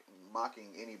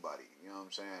mocking anybody. You know what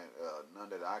I'm saying? None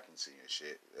that I can see and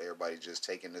shit. Everybody just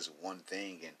taking this one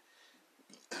thing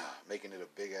and making it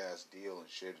a big-ass deal and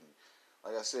shit. And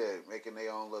like I said, making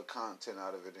their own little content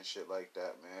out of it and shit like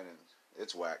that, man. And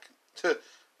it's whack.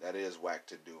 That is whack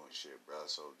to do and shit, bro.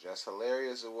 So, just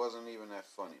hilarious. It wasn't even that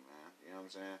funny, man. You know what I'm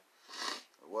saying?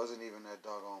 It wasn't even that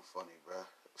doggone funny,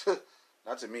 bro.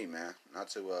 Not to me, man. Not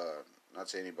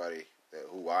to anybody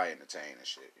who I entertain and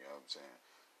shit. You know what I'm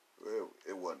saying?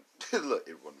 It wasn't. Look,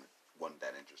 it wasn't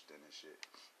that interesting and shit.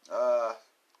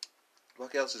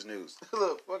 What else is news?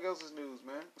 Look, what else is news,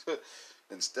 man?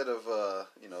 Instead of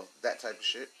that type of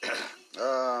shit.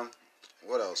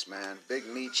 What else, man? Big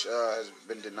Meech has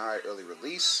been denied early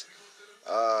release.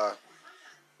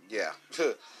 Yeah.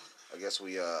 I guess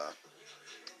we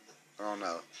I don't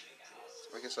know.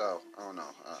 I guess I don't know.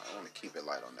 I want to keep it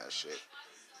light on that shit.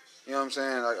 You know what I'm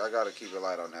saying? I gotta keep it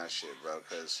light on that shit, bro,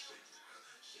 because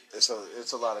it's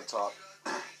a lot of talk.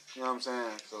 You know what I'm saying?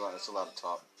 It's a lot of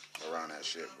talk around that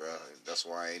shit, bro. That's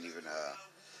why I ain't even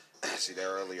see that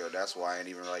earlier. That's why I ain't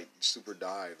even like super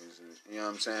dive. You know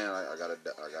what I'm saying? I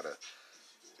gotta.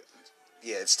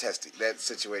 Yeah, it's testy. That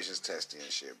situation's testy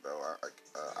and shit, bro.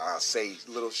 I'll say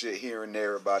little shit here and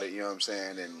there about it. You know what I'm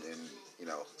saying? And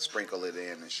sprinkle it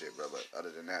in and shit, bro. But other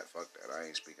than that, fuck that. I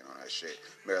ain't speaking on that shit.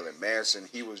 Marilyn Manson,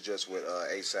 he was just with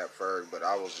ASAP Ferg, but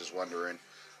I was just wondering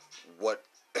what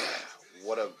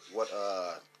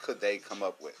could they come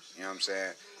up with? You know what I'm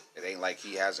saying? It ain't like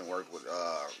he hasn't worked with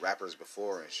rappers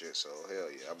before and shit. So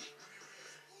hell yeah, I'm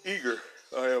eager.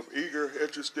 I am eager,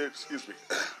 interested. Excuse me.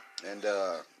 And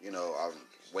I'm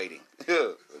waiting.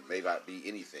 May not be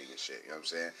anything and shit. You know what I'm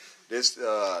saying?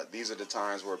 These are the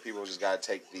times where people just gotta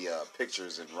take the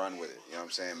pictures and run with it. You know what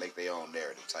I'm saying? Make their own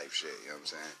narrative type shit. You know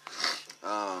what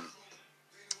I'm saying?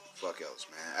 Fuck else,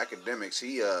 man. Academics,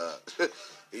 he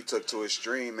he took to his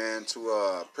stream, man,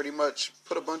 to pretty much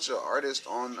put a bunch of artists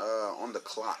on the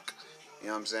clock. You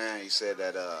know what I'm saying? He said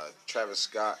that Travis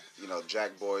Scott,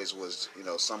 Jack Boys was,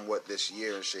 somewhat this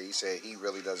year and shit. He said he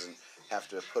really doesn't have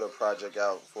to put a project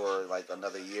out for like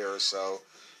another year or so.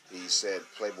 He said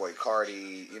Playboy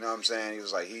Cardi, you know what I'm saying? He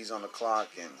was like, he's on the clock,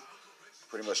 and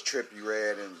pretty much Trippie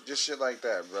Redd and just shit like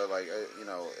that, bro. Like,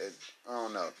 I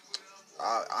don't know.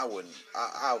 I wouldn't.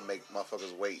 I would make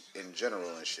motherfuckers wait in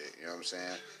general and shit. You know what I'm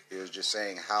saying? He was just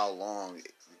saying how long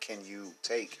can you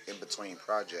take in between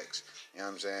projects. You know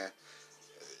what I'm saying?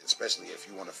 Especially if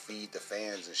you want to feed the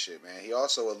fans and shit, man. He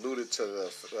also alluded to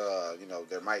the,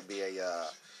 there might be a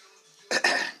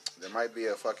there might be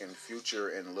a fucking Future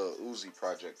and Lil Uzi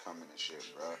project coming and shit,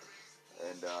 bro.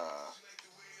 And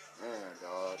man,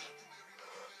 dog.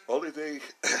 Only thing,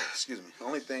 excuse me.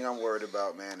 Only thing I'm worried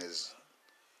about, man, is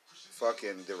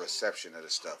fucking the reception of the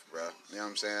stuff, bro. You know what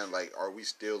I'm saying? Like, are we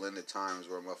still in the times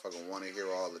where motherfuckers want to hear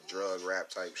all the drug rap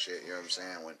type shit? You know what I'm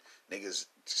saying? When niggas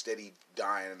steady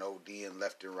dying and ODing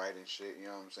left and right and shit. You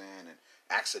know what I'm saying? And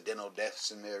accidental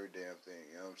deaths and every damn thing.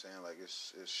 You know what I'm saying? Like,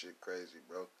 it's shit crazy,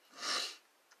 bro.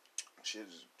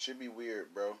 Should be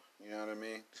weird, bro. You know what I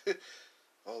mean?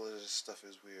 All of this stuff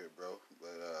is weird, bro. But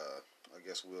I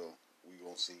guess we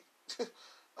gonna see.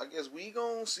 I guess we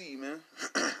gonna see, man.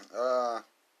 I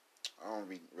don't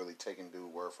be really taking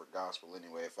dude word for gospel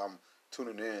anyway. If I'm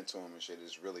tuning in to him and shit,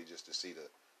 it's really just to see the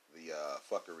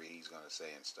fuckery he's gonna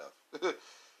say and stuff.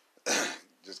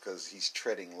 Just because he's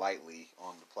treading lightly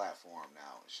on the platform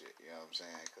now and shit. You know what I'm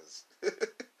saying? Because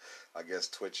I guess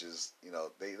Twitch is,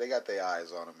 they got their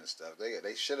eyes on him and stuff.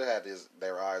 They should have had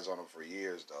their eyes on him for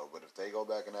years, though. But if they go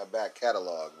back in that back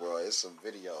catalog, bro, it's some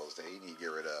videos that he need to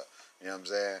get rid of. You know what I'm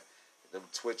saying? The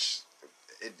Twitch,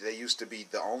 they used to be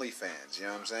the OnlyFans. You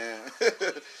know what I'm saying?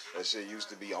 That shit used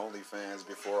to be OnlyFans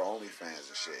before OnlyFans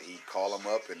and shit. He'd call them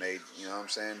up and they, you know what I'm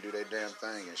saying, do their damn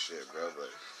thing and shit, bro. But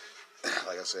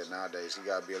like I said, nowadays, you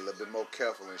gotta be a little bit more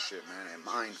careful and shit, man, and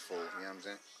mindful, you know what I'm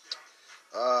saying?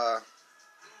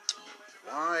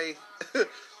 Why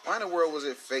in the world was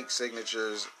it fake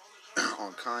signatures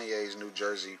on Kanye's New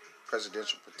Jersey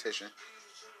presidential petition?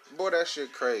 Boy, that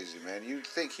shit crazy, man. You'd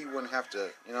think he wouldn't have to,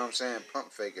 you know what I'm saying,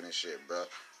 pump faking and shit, bro.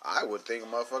 I would think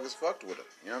motherfuckers fucked with him,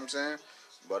 you know what I'm saying?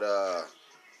 But,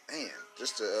 man,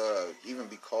 just to even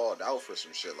be called out for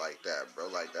some shit like that, bro,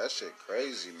 like, that shit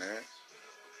crazy, man.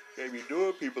 Can't be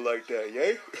doing people like that,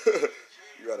 yay?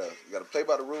 You gotta play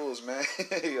by the rules, man.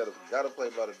 You gotta play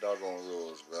by the doggone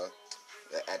rules, bro.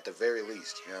 At the very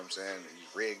least, you know what I'm saying?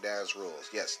 Rigged ass rules.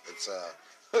 Yes, it's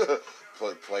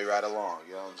play right along,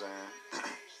 you know what I'm saying?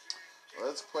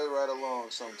 Let's play right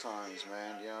along sometimes,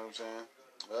 man, you know what I'm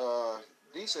saying?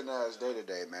 Decent ass day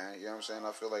today, man, you know what I'm saying?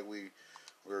 I feel like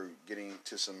we're getting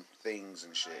to some things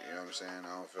and shit, you know what I'm saying?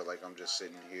 I don't feel like I'm just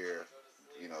sitting here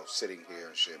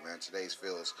and shit, man.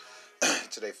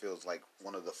 Today feels like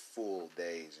one of the full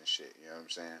days and shit, you know what I'm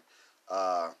saying?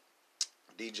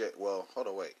 DJ, well, hold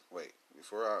on, wait.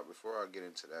 Before I get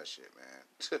into that shit,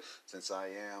 man, since I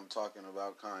am talking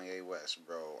about Kanye West,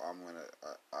 bro,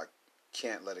 I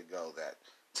can't let it go that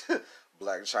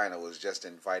Blac Chyna was just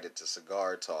invited to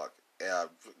Cigar Talk,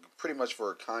 pretty much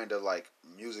for kind of like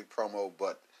music promo,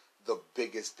 but the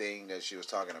biggest thing that she was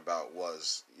talking about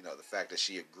was, the fact that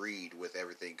she agreed with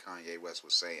everything Kanye West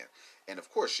was saying. And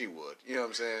of course she would. You know what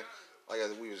I'm saying? Like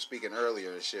we were speaking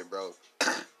earlier and shit, bro.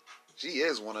 She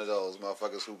is one of those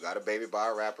motherfuckers who got a baby by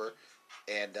a rapper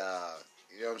and,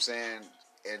 you know what I'm saying?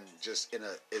 And just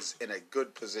is in a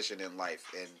good position in life.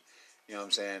 And, you know what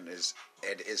I'm saying? Is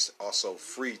also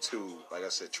free to, like I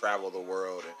said, travel the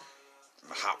world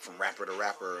and hop from rapper to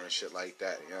rapper and shit like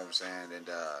that. You know what I'm saying? And,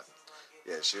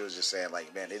 yeah, she was just saying,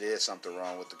 like, man, it is something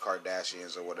wrong with the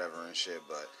Kardashians or whatever and shit.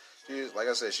 But, she, like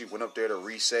I said, she went up there to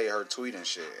re-say her tweet and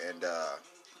shit. And,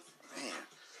 man,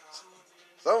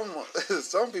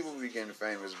 some people be getting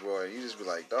famous, boy. And you just be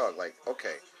like, dog, like,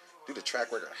 okay, do the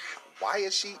track record. Why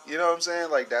is she? You know what I'm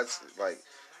saying? Like, that's, like,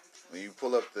 when you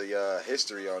pull up the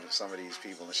history on some of these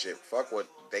people and shit, fuck what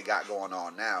they got going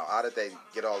on now. How did they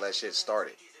get all that shit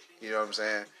started? You know what I'm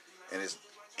saying? And it's,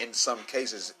 in some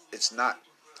cases, it's not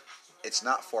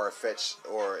far-fetched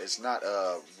or it's not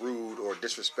rude or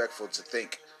disrespectful to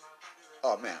think,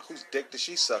 oh man, whose dick did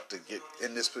she suck to get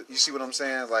in this? You see what I'm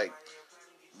saying? Like,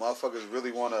 motherfuckers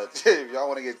really want to, if y'all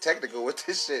want to get technical with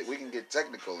this shit, we can get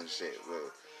technical and shit.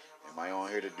 But, Am I on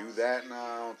here to do that? No,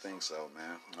 I don't think so,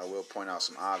 man. I will point out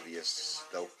some obvious,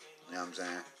 though. You know what I'm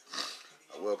saying?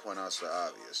 I will point out some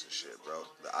obvious and shit, bro.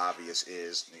 The obvious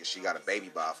is, nigga, she got a baby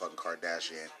by a fucking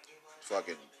Kardashian.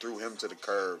 Fucking threw him to the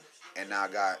curb. And now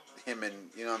got him and,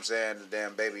 you know what I'm saying, the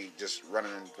damn baby just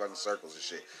running in fucking circles and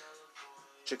shit.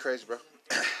 Shit crazy, bro.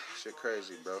 Shit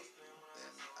crazy, bro. And,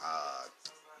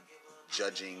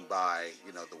 judging by,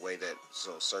 you know, the way that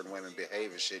certain women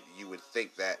behave and shit, you would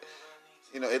think that,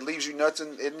 you know, it leaves you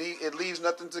nothing. It leaves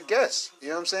nothing to guess. You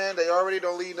know what I'm saying? They already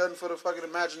don't leave nothing for the fucking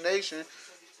imagination,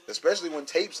 especially when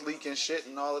tapes leak and shit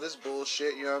and all of this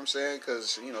bullshit. You know what I'm saying?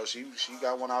 Because you know she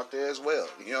got one out there as well.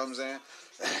 You know what I'm saying?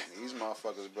 These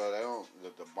motherfuckers, bro. They don't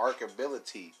the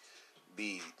markability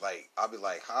be like. I'll be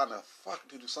like, how in the fuck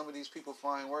do some of these people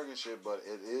find work and shit? But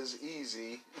it is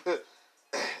easy.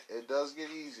 It does get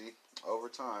easy over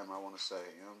time. I want to say.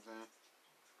 You know what I'm saying?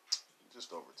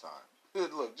 Just over time.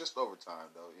 Look, just over time,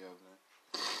 though, you know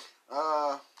what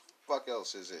I'm saying? Fuck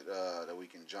else is it, that we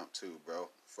can jump to, bro?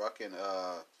 Fucking,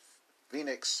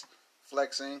 Phoenix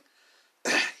flexing.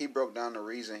 He broke down the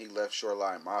reason he left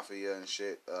Shoreline Mafia and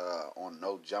shit, on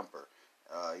No Jumper.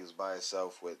 He was by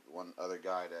himself with one other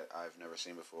guy that I've never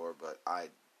seen before, but I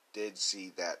did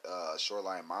see that,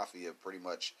 Shoreline Mafia pretty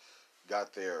much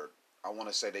got their, I want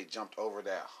to say they jumped over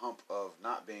that hump of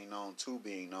not being known to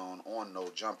being known on No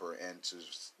Jumper, and to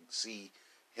see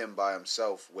him by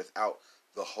himself without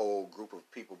the whole group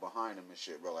of people behind him and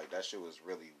shit, bro. Like, that shit was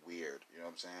really weird. You know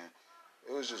what I'm saying?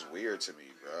 It was just weird to me,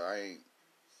 bro. I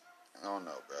don't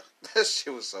know, bro. That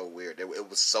shit was so weird. It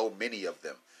was so many of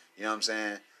them. You know what I'm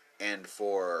saying? And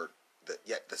for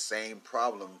yet the same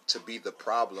problem to be the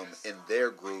problem in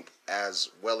their group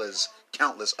as well as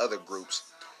countless other groups.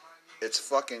 It's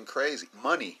fucking crazy.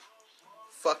 Money.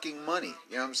 Fucking money.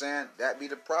 You know what I'm saying? That be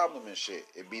the problem and shit.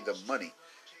 It be the money.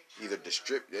 Either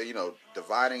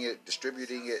dividing it,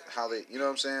 distributing it, how they, you know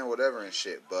what I'm saying? Whatever and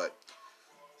shit. But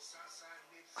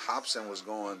Hopsin was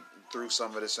going through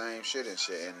some of the same shit and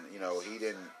shit. And, you know, he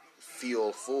didn't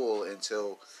feel full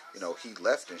until, you know, he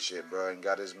left and shit, bro. And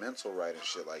got his mental right and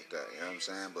shit like that. You know what I'm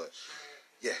saying? But,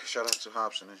 yeah, shout out to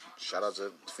Hopsin. And shout out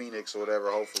to Phoenix or whatever.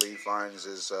 Hopefully he finds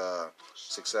his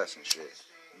success and shit.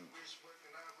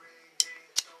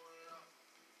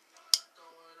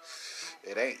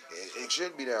 It ain't. It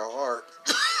shouldn't be that hard.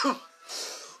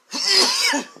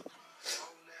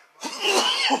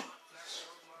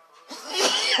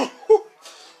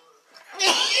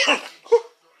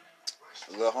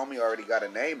 Little homie already got a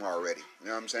name already. You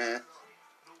know what I'm saying?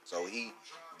 So he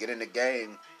get in the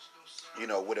game, you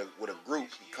know, with a group.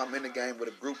 He come in the game with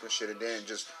a group and shit, and then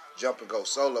just jump and go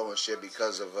solo and shit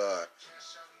because of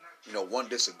you know, one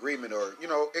disagreement, or, you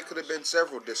know, it could have been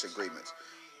several disagreements.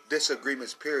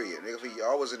 Disagreements, period.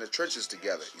 Y'all was in the trenches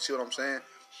together. You see what I'm saying?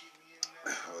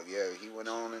 Well, yeah, he went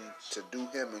on to do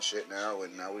him and shit now,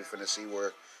 and now we finna see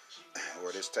where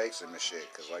this takes him and shit.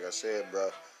 Cause like I said, bro,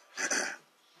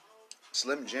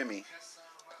 Slim Jimmy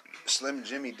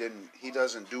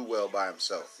doesn't do well by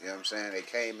himself. You know what I'm saying? They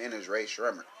came in as Ray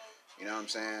Shremmer. You know what I'm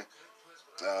saying?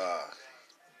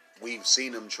 We've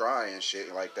seen him try and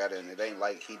shit like that, and it ain't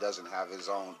like he doesn't have his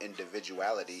own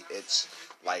individuality. It's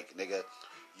like, nigga,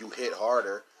 you hit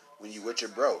harder when you with your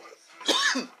bro.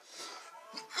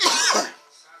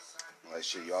 Like,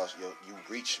 shit, you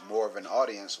reach more of an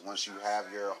audience once you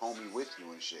have your homie with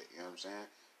you and shit. You know what I'm saying?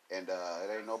 And it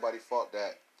ain't nobody's fault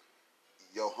that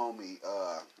your homie,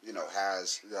 you know,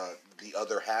 has the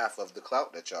other half of the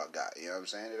clout that y'all got. You know what I'm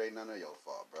saying? It ain't none of your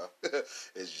fault, bro.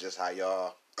 It's just how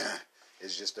y'all...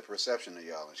 It's just the perception of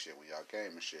y'all and shit when y'all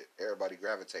came and shit. Everybody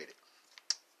gravitated.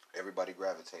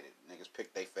 Niggas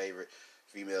picked their favorite.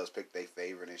 Females picked their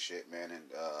favorite and shit, man.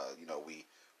 And, you know, we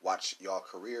watch y'all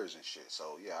careers and shit.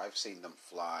 So, yeah, I've seen them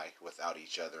fly without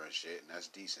each other and shit. And that's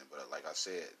decent. But like I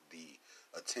said, the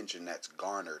attention that's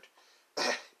garnered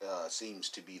seems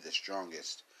to be the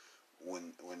strongest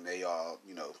when they all,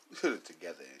 you know,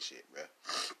 together and shit, bro.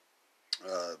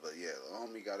 But yeah, the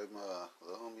homie got him.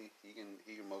 The homie, he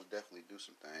can most definitely do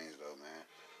some things though, man.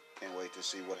 Can't wait to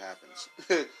see what happens.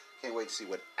 Can't wait to see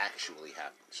what actually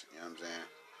happens. You know what I'm saying?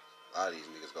 A lot of these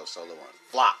niggas go solo and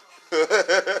flop.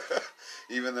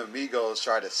 Even the Migos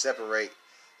try to separate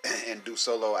and do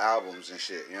solo albums and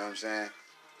shit. You know what I'm saying?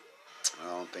 I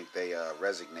don't think they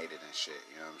resignated and shit.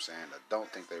 You know what I'm saying? I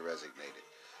don't think they resignated.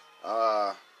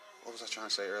 What was I trying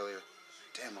to say earlier?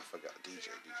 Damn, I forgot.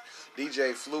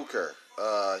 DJ Fluker.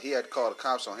 He had called the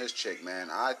cops on his chick, man.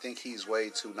 I think he's way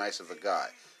too nice of a guy.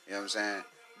 You know what I'm saying?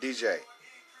 DJ,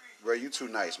 bro, you too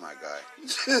nice, my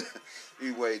guy.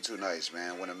 You way too nice,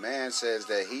 man. When a man says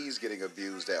that he's getting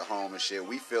abused at home and shit,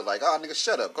 we feel like, oh, nigga,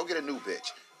 shut up. Go get a new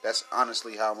bitch. That's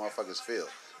honestly how motherfuckers feel.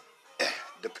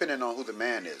 Depending on who the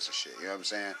man is and shit. You know what I'm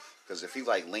saying? Because if he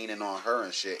like leaning on her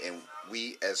and shit, and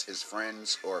we as his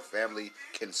friends or family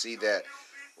can see that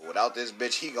without this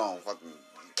bitch, he gonna fucking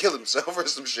kill himself or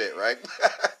some shit, right?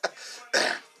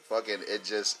 Fucking, it's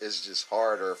just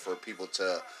harder for people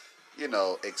to,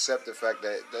 accept the fact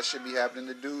that that should be happening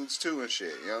to dudes too and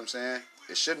shit. You know what I'm saying?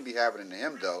 It shouldn't be happening to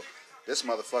him though. This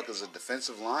motherfucker's a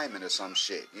defensive lineman or some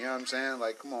shit. You know what I'm saying?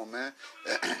 Like, come on, man.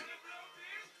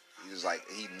 He's like,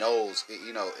 he knows,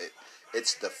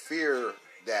 it's the fear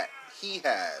that he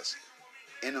has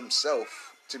in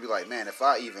himself to be like, man, if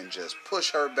I even just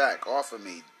push her back off of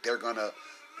me,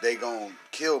 they gonna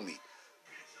kill me.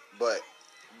 But,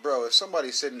 bro, if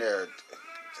somebody's sitting there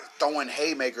throwing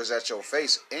haymakers at your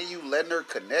face and you letting her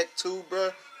connect too,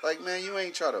 bro, like, man, you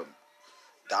ain't try to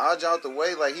dodge out the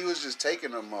way. Like, he was just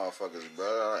taking them motherfuckers,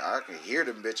 bro. I can hear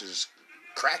them bitches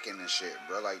cracking and shit,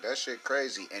 bro. Like, that shit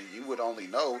crazy. And you would only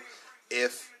know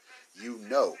if you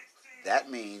know.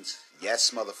 That means,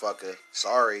 yes, motherfucker,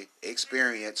 sorry,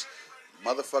 experience.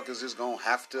 Motherfuckers is gonna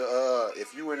have to,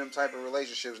 if you in them type of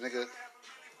relationships, nigga,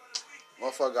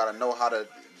 motherfucker gotta know how to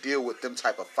deal with them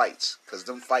type of fights. Because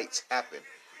them fights happen.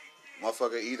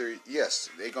 Motherfucker either, yes,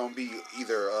 they gonna be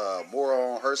either more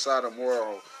on her side or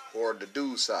more or the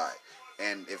dude's side.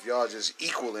 And if y'all just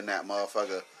equal in that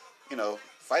motherfucker,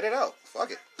 fight it out.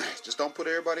 Fuck it. Just don't put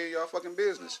everybody in y'all fucking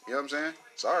business. You know what I'm saying?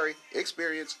 Sorry.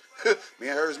 Experience. Me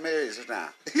and her is married now.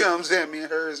 You know what I'm saying? Me and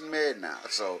her is married now.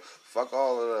 So, fuck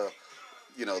all of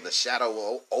the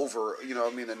shadow over, the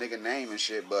nigga name and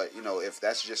shit. But, if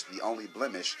that's just the only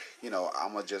blemish, I'm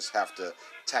going to just have to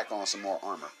tack on some more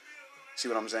armor. See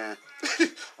what I'm saying?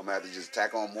 I'm going to have to just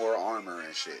tack on more armor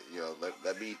and shit.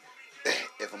 Let me,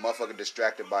 if a motherfucker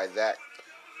distracted by that,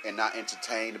 and not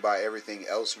entertained by everything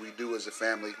else we do as a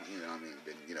family,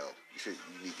 then, you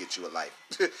need to get you a life.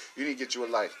 You need to get you a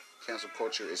life. Cancel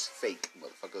culture is fake,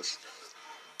 motherfuckers.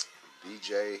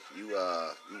 DJ, you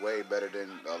way better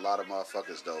than a lot of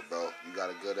motherfuckers, though, bro. You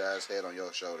got a good-ass head on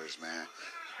your shoulders, man.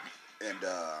 And,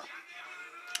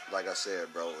 like I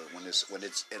said, bro, when it's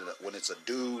a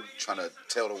dude trying to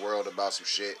tell the world about some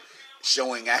shit,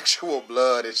 showing actual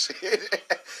blood and shit.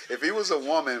 If he was a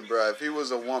woman, bro, then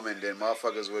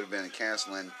motherfuckers would have been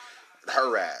canceling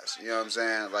her ass. You know what I'm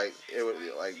saying? Like, it'd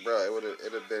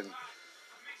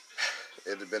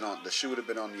have been on, the shoe would have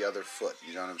been on the other foot.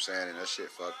 You know what I'm saying? And that shit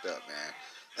fucked up, man.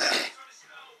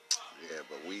 Yeah,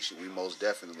 but we most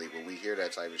definitely, when we hear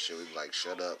that type of shit, we be like,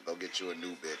 shut up, go get you a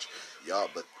new bitch. Y'all,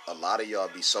 but a lot of y'all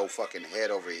be so fucking head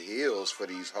over heels for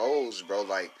these hoes, bro,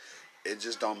 like, it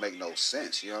just don't make no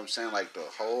sense. You know what I'm saying? Like, the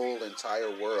whole entire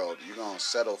world, you're gonna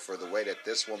settle for the way that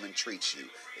this woman treats you.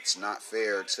 It's not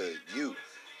fair to you.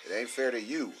 It ain't fair to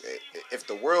you. If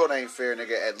the world ain't fair,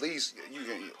 nigga, at least you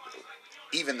can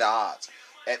even the odds.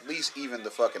 At least even the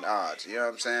fucking odds. You know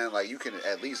what I'm saying? Like, you can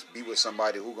at least be with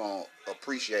somebody who gonna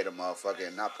appreciate a motherfucker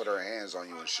and not put her hands on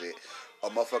you and shit. A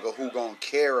motherfucker who gonna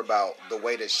care about the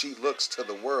way that she looks to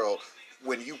the world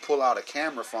when you pull out a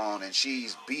camera phone and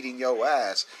she's beating your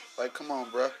ass. Like, come on,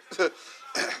 bruh.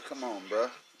 Come on, bruh.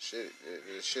 Shit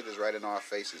is right in our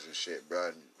faces and shit, bruh.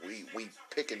 And we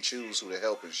pick and choose who to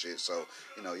help and shit. So,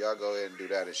 y'all go ahead and do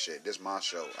that and shit. This my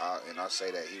show. And I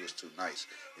say that he was too nice.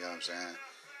 You know what I'm saying?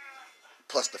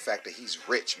 Plus the fact that he's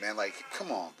rich, man. Like,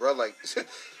 come on, bro. Like,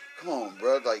 come on,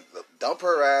 bro. Like, dump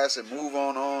her ass and move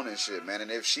on and shit, man.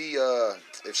 And if she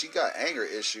got anger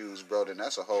issues, bro, then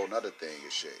that's a whole nother thing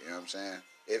and shit. You know what I'm saying?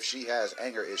 If she has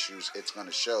anger issues, it's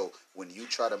gonna show when you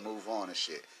try to move on and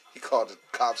shit. He called the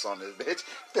cops on this bitch.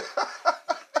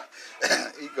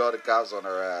 He called the cops on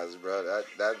her ass, bro.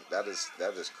 That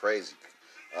is crazy.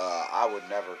 I would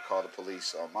never call the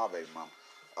police on my baby mama.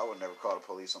 I would never call the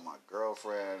police on my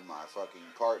girlfriend, my fucking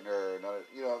partner.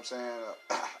 You know what I'm saying?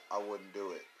 I wouldn't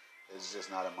do it. It's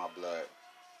just not in my blood.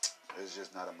 It's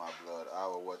just not in my blood. I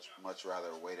would much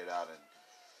rather wait it out and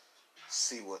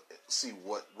see what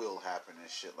will happen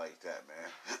and shit like that, man.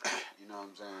 You know what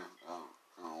I'm saying?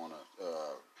 I don't want to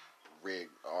rig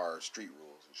our street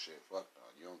rules and shit. Fuck no.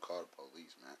 You don't call the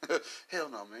police, man. Hell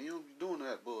no, man. You don't be doing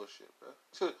that bullshit,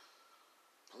 bro.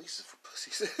 Police is for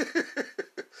pussies.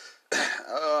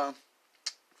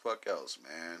 Fuck else,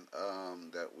 man.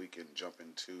 That we can jump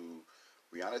into.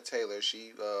 Breonna Taylor,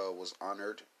 she was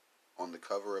honored on the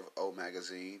cover of O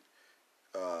Magazine.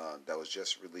 That was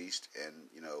just released, and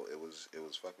it was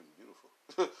fucking beautiful.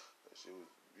 That shit was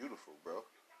beautiful, bro.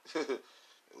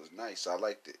 It was nice. I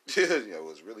liked it. Yeah, it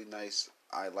was really nice.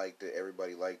 I liked it.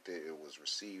 Everybody liked it. It was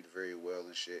received very well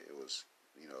and shit. It was,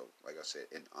 like I said,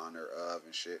 in honor of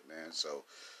and shit, man. So,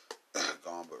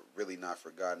 gone but really not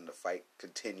forgotten. The fight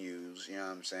continues, you know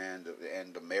what I'm saying?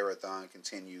 And the marathon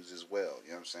continues as well, you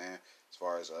know what I'm saying? As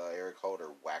far as Eric Holder,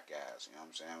 whack ass, you know what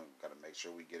I'm saying? We got to make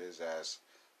sure we get his ass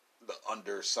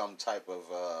under some type of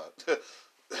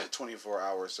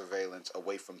 24-hour surveillance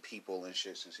away from people and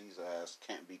shit, since his ass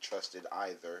can't be trusted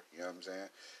either, you know what I'm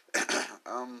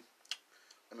saying?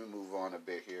 Let me move on a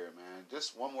bit here, man.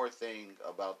 Just one more thing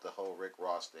about the whole Rick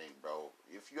Ross thing, bro.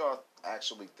 If y'all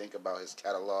actually think about his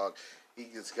catalog, he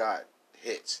just got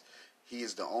hits. He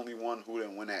is the only one who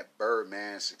didn't win that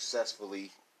Birdman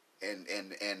successfully and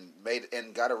made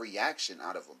and got a reaction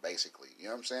out of him, basically. You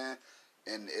know what I'm saying?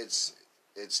 And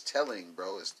it's telling,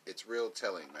 bro. It's real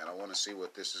telling, man. I want to see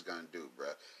what this is gonna do, bro.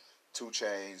 2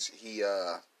 Chainz, he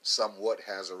somewhat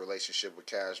has a relationship with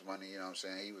Cash Money. You know what I'm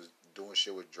saying? He was doing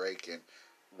shit with Drake and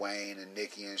Wayne and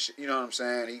Nicki and shit. You know what I'm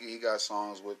saying? He got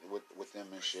songs with them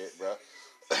and shit, bro.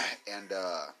 And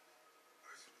I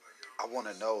want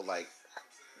to know, like,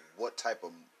 what type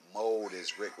of mode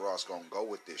is Rick Ross gonna go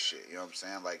with this shit? You know what I'm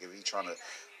saying? Like, if he trying to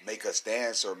make us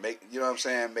dance or make, you know what I'm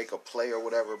saying, make a play or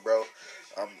whatever, bro.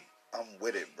 I'm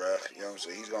with it, bro. You know what I'm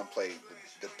saying? He's gonna play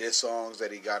the diss songs that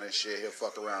he got and shit. He'll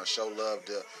fuck around, show love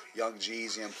to Young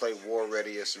Jeezy and play War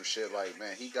Ready or some shit. Like,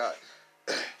 man, he got.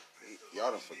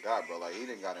 Y'all done forgot, bro. Like, he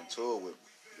done got into it with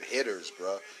hitters,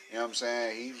 bro. You know what I'm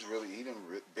saying? He done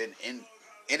been in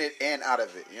it and out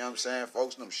of it. You know what I'm saying?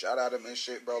 Folks them shout out him and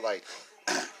shit, bro. Like,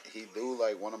 he do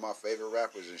like one of my favorite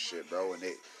rappers and shit, bro. And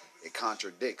it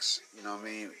contradicts, you know what I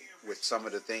mean, with some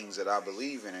of the things that I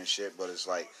believe in and shit. But it's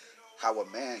like how a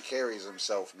man carries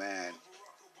himself, man,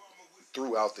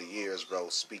 throughout the years, bro,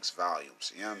 speaks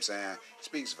volumes. You know what I'm saying?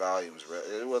 Speaks volumes,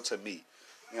 bro. Well, to me.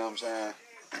 You know what I'm saying?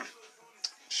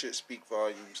 Shit speak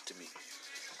volumes to me.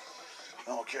 I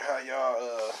don't care how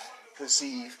y'all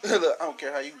perceive. Look, I don't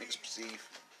care how you niggas perceive.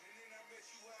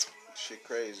 Shit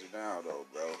crazy now though,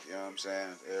 bro. You know what I'm saying?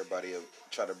 Everybody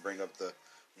try to bring up the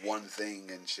one thing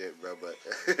and shit, bro, but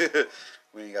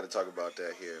we ain't got to talk about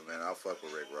that here, man. I'll fuck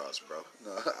with Rick Ross, bro.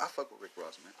 No, I fuck with Rick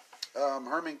Ross, man.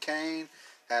 Herman Cain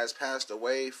has passed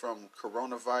away from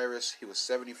coronavirus. He was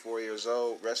 74 years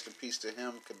old. Rest in peace to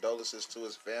him. Condolences to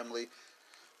his family.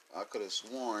 I could have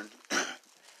sworn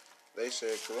they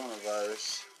said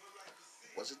coronavirus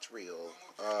wasn't real.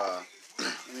 Let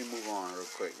me move on real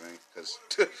quick, man, because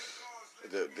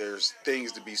there's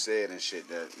things to be said and shit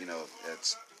that, you know,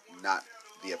 that's not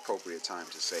the appropriate time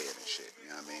to say it and shit. You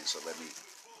know what I mean? So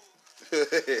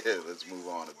let's move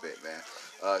on a bit,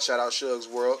 man. Shout out Shug's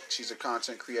World. She's a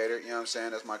content creator. You know what I'm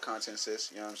saying? That's my content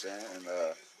sis. You know what I'm saying? And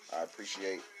I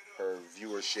appreciate her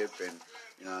viewership and,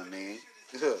 you know what I mean,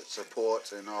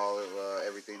 support and all of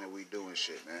everything that we do and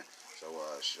shit, man. So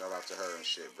shout out to her and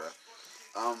shit, bro.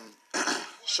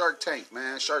 Shark Tank,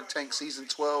 man. Shark Tank season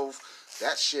 12.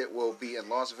 That shit will be in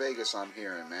Las Vegas, I'm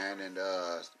hearing, man. And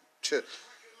I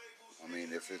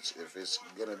mean, if it's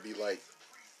gonna be like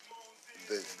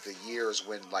the years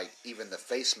when, like, even the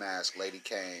face mask lady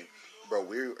came, bro,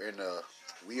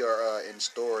 we are in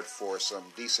store for some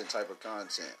decent type of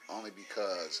content. Only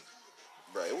because,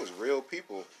 bro, it was real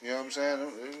people. You know what I'm saying?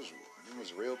 It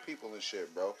was real people and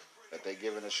shit, bro, that they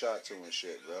giving a shot to and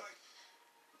shit, bro.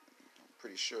 I'm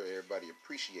pretty sure everybody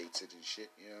appreciates it and shit.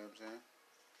 You know what I'm saying?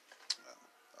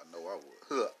 I know I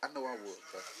would. I know I would,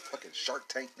 bro. Fucking Shark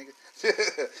Tank, nigga.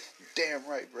 Damn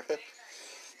right, bro.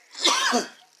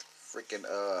 Freaking,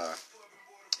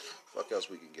 what else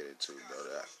we can get into, bro,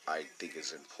 that I think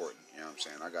is important. You know what I'm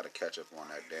saying? I gotta catch up on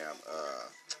that damn,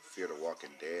 Fear the Walking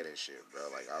Dead and shit, bro.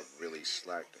 Like, I really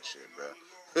slacked that shit, bro.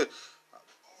 I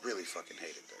really fucking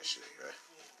hated that shit, bro.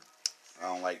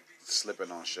 I don't like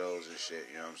slipping on shows and shit,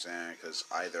 you know what I'm saying? Because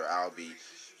either I'll be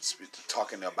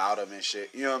talking about them and shit,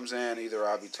 you know what I'm saying? Either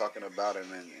I'll be talking about them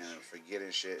and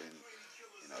forgetting shit, and,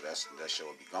 you know, that shit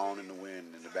will be gone in the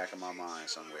wind in the back of my mind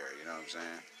somewhere, you know what I'm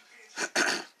saying?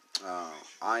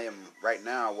 I am right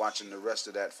now watching the rest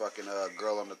of that fucking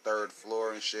Girl on the Third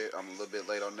Floor and shit. I'm a little bit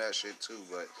late on that shit too,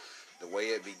 but the way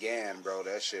it began, bro,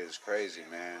 that shit is crazy,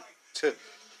 man.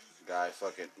 Guy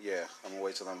fucking, yeah, I'm gonna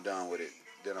wait till I'm done with it.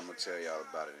 Then I'm gonna tell y'all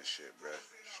about it and shit, bro.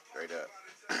 Straight up.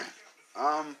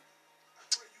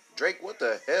 Drake, what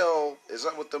the hell is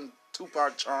up with them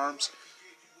Tupac charms?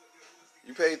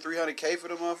 You paid $300K for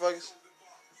them motherfuckers?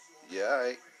 Yeah,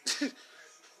 alright.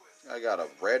 I got a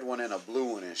red one and a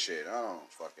blue one and shit. I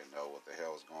don't fucking know what the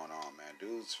hell's going on, man.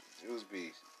 Dudes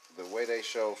be, the way they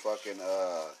show fucking,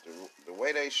 the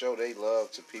way they show they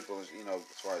love to people, you know,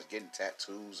 as far as getting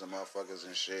tattoos and motherfuckers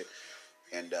and shit.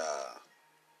 And,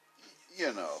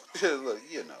 you know, look,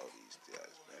 you know these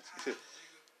guys, man.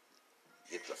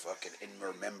 get the fucking in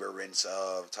remembrance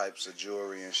of types of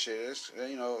jewelry and shit.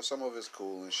 Some of it's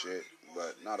cool and shit,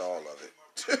 but not all of it.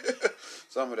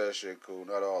 Some of that shit cool,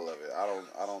 not all of it.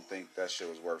 I don't think that shit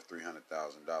was worth $300,000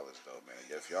 though, man.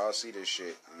 If y'all see this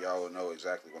shit, y'all will know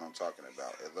exactly what I'm talking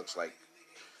about. It looks like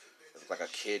a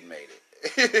kid made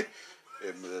it.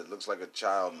 It looks like a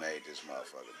child made this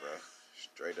motherfucker, bro.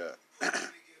 Straight up.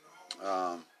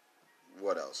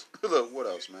 What else? Look, what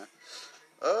else, man?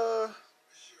 I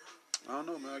don't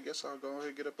know, man. I guess I'll go ahead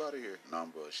and get up out of here. No,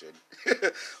 I'm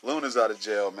bullshitting. Luna's out of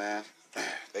jail, man.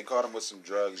 They caught him with some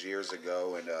drugs years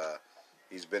ago, and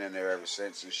he's been in there ever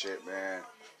since and shit, man.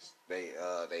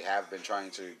 They have been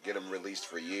trying to get him released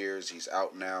for years. He's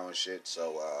out now and shit,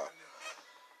 so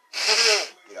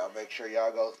make sure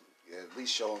y'all go at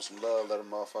least show him some love. Let him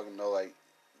motherfucking know, like,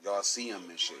 y'all see him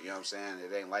and shit. You know what I'm saying?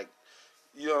 It ain't like,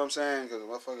 you know what I'm saying? Because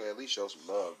motherfucker at least show some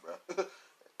love, bro.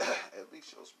 At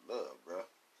least show some love, bro.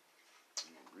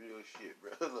 Real shit,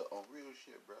 bro. On real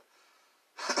shit, bro.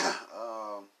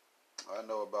 I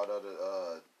know about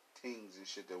other things and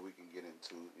shit that we can get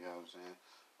into. You know what I'm saying?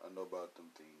 I know about them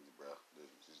things, bro.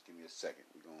 Just give me a second.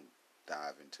 We're gonna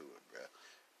dive into it, bro.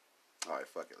 All right,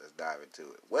 fuck it. Let's dive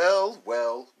into it. Well,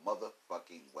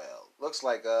 motherfucking well. Looks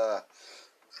like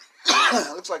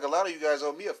looks like a lot of you guys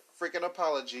owe me a freaking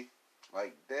apology,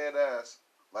 like dead ass,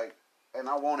 like, and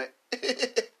I want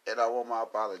it, and I want my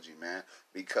apology, man,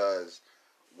 because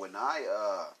when I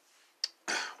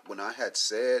had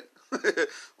said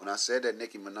when I said that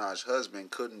Nicki Minaj's husband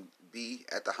couldn't be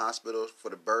at the hospital for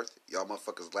the birth, y'all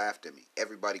motherfuckers laughed at me.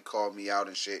 Everybody called me out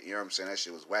and shit. You know what I'm saying? That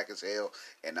shit was whack as hell,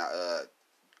 and I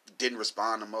didn't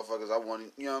respond to motherfuckers. I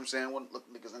wanted, you know what I'm saying? Wouldn't look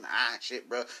niggas in the eye and shit,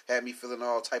 bro. Had me feeling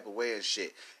all type of way and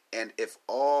shit. And if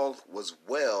all was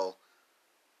well,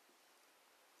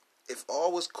 if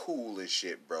all was cool and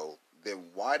shit, bro, then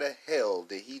why the hell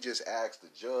did he just ask the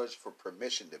judge for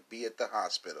permission to be at the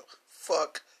hospital?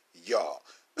 Fuck y'all.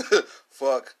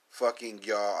 Fucking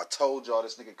y'all. I told y'all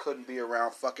this nigga couldn't be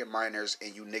around fucking minors,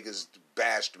 and you niggas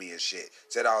bashed me and shit.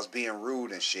 Said I was being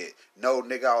rude and shit. No,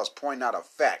 nigga, I was pointing out a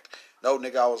fact. No,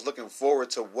 nigga, I was looking forward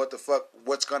to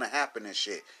what's gonna happen and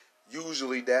shit.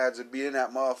 Usually dads would be in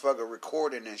that motherfucker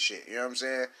recording and shit. You know what I'm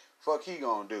saying? Fuck he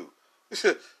gonna do?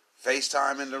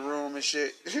 FaceTime in the room and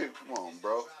shit. Come on,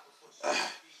 bro.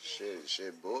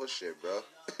 Shit, bullshit, bro.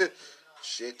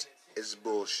 Shit is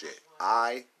bullshit.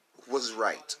 I was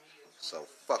right. So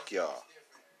fuck y'all.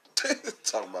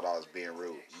 Talking about I was being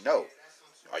rude. No.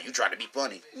 Are you trying to be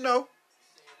funny? No.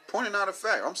 Pointing out a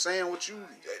fact. I'm saying what you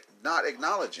not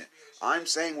acknowledging. I'm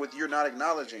saying what you're not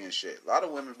acknowledging and shit. A lot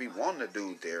of women be wanting to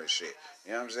do there and shit.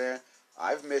 You know what I'm saying?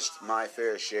 I've missed my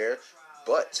fair share,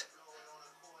 but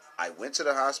I went to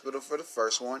the hospital for the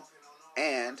first one,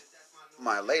 and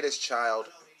my latest child,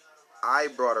 I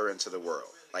brought her into the world.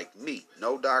 Like me.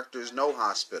 No doctors, no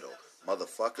hospital.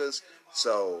 Motherfuckers.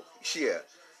 So, yeah.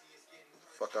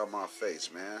 Fuck out my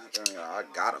face, man. I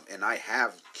got them. And I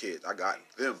have kids. I got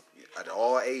them. At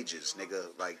all ages,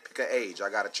 nigga. Like, pick an age. I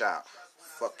got a child.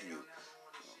 Fuck you.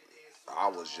 I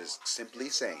was just simply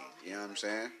saying. You know what I'm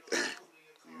saying?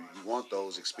 You want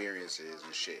those experiences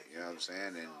and shit. You know what I'm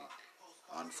saying? And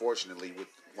unfortunately, with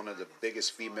one of the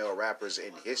biggest female rappers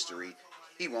in history,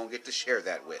 he won't get to share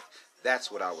that with.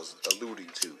 That's what I was alluding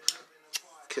to.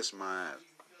 Kiss my ass.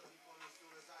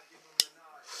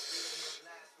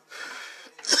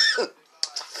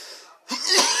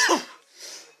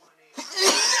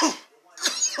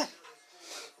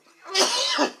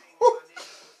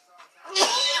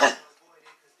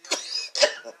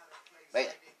 Man.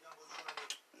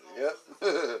 Yep.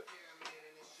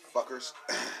 Fuckers.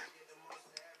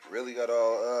 Really got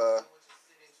all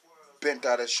bent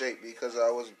out of shape because I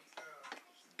was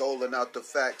doling out the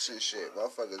facts and shit.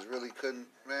 Motherfuckers really couldn't.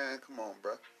 Man, come on,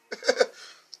 bro.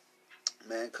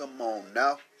 Man, come on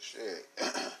now. Shit.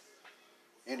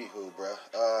 Anywho, bro.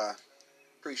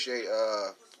 Appreciate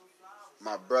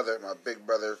my brother, my big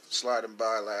brother, sliding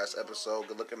by last episode.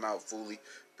 Good looking out, Foolie.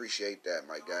 Appreciate that,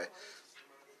 my guy.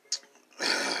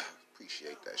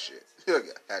 Appreciate that shit.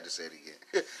 Had to say it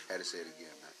again. Had to say it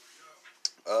again,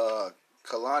 man.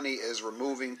 Kalani is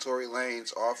removing Tory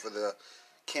Lanez off of the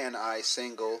Can I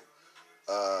single.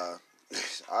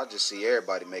 I just see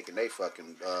everybody making they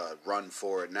fucking run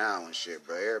for it now and shit,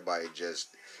 bro. Everybody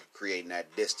just creating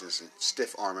that distance and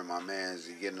stiff arming my mans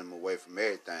and getting them away from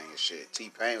everything and shit.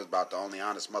 T-Pain was about the only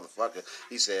honest motherfucker.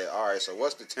 He said, alright, so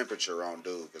what's the temperature on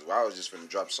dude? Because I was just finna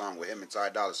drop a song with him and Ty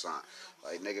Dolla $ign.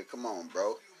 Like, nigga, come on,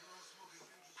 bro.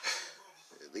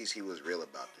 At least he was real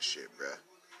about the shit, bro.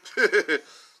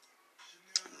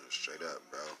 Straight up,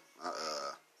 bro.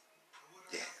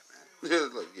 Yeah, man.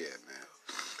 Look, yeah, man.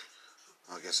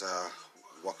 I guess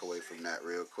walk away from that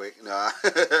real quick. Nah.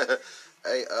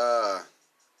 Hey,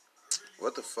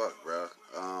 what the fuck, bro?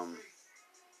 I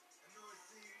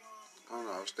don't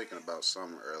know. I was thinking about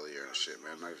something earlier and shit,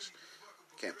 man. I just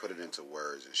can't put it into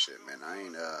words and shit, man. I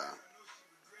ain't,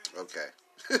 okay.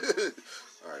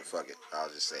 Alright, fuck it. I'll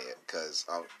just say it. Because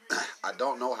I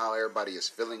don't know how everybody is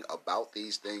feeling about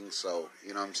these things. So,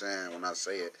 you know what I'm saying? When I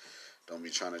say it, don't be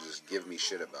trying to just give me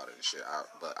shit about it and shit.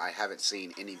 But I haven't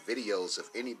seen any videos of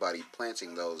anybody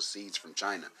planting those seeds from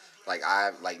China. Like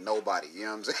nobody. You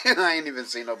know what I'm saying? I ain't even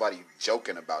seen nobody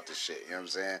joking about this shit. You know what I'm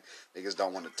saying? Niggas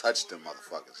don't want to touch them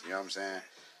motherfuckers. You know what I'm saying?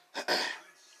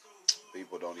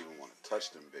 People don't even want to touch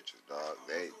them bitches, dog.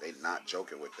 They not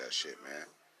joking with that shit, man.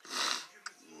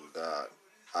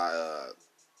 And,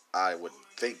 I would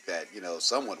think that, you know,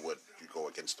 someone would go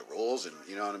against the rules and,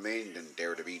 you know what I mean, and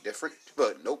dare to be different,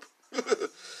 but nope. But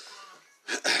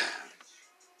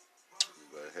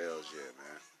hell's yeah,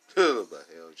 man. But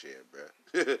hell's yeah,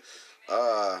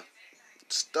 bro.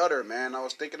 Stutter, man. I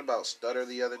was thinking about Stutter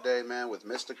the other day, man, with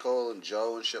Mystical and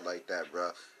Joe and shit like that,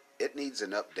 bro. It needs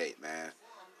an update, man.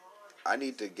 I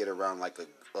need to get around like a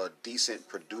decent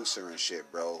producer and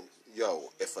shit, bro.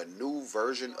 Yo, if a new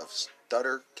version of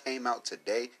Stutter came out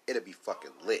today, it'd be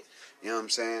fucking lit. You know what I'm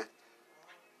saying?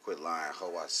 Quit lying,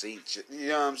 ho, I see. You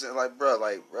know what I'm saying? Like, bro,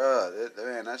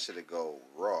 man, that should go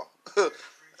raw. That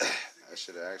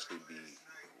should actually be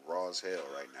raw as hell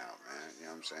right now, man. You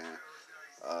know what I'm saying?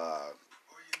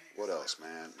 What else,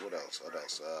 man? What else?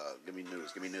 Give me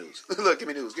news. Look, give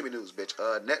me news, bitch.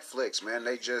 Netflix, man,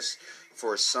 they just,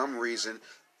 for some reason,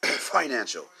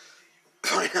 financial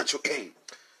gain.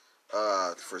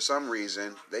 For some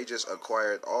reason, they just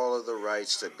acquired all of the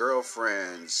rights to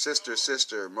Girlfriend, Sister,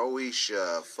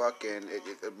 Moesha, fucking,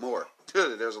 more.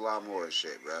 There's a lot more and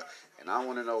shit, bro. And I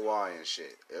want to know why and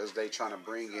shit. Is they trying to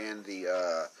bring in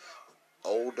the,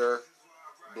 older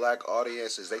black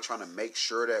audience? Is they trying to make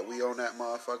sure that we own that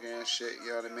motherfucker and shit,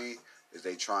 you know what I mean? Is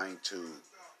they trying to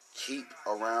keep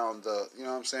around the, you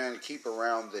know what I'm saying? Keep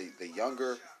around the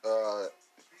younger,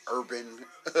 urban,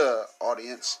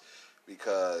 audience?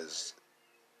 Because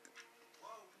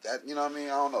that, you know what I mean?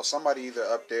 I don't know. Somebody either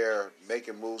up there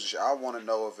making moves and shit. I want to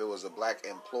know if it was a black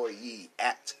employee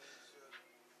at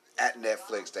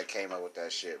Netflix that came up with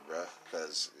that shit, bro.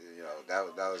 Because, you know,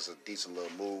 that was a decent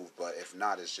little move. But if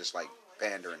not, it's just like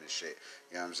pandering and shit.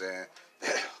 You know what I'm saying?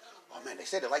 Oh man, they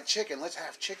said they like chicken. Let's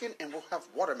have chicken and we'll have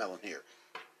watermelon here.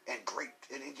 And grape.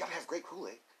 And you gotta have grape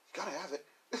Kool-Aid. You gotta have it.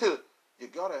 You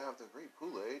gotta have the grape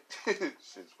Kool-Aid.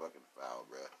 Shit's fucking foul,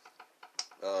 bro.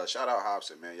 Shout out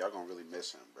Hobson, man. Y'all gonna really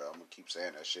miss him, bro. I'm gonna keep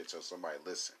saying that shit till somebody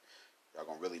listen. Y'all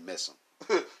gonna really miss him.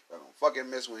 Y'all gonna fucking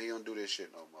miss when he don't do this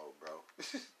shit no more, bro.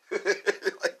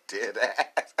 Like dead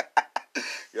ass.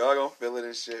 Y'all gonna feel it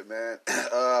and shit, man.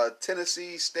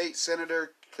 Tennessee State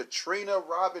Senator Katrina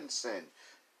Robinson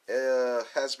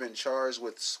has been charged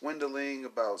with swindling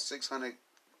about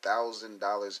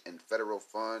 $600,000 in federal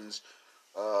funds.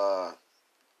 Damn,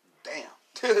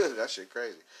 that shit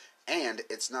crazy. And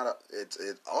it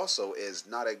also is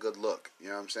not a good look. You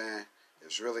know what I'm saying?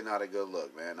 It's really not a good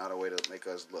look, man. Not a way to make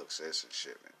us look, sis and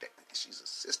shit, man. Damn, she's a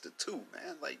sister too,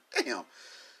 man. Like, damn.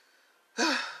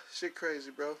 Shit crazy,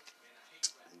 bro.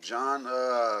 John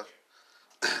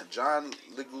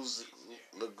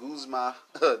Leguzma,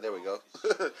 there we go.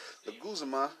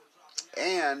 Leguzma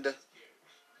and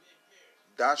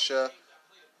Dasha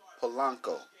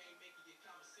Polanco.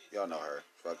 Y'all know her.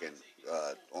 Fucking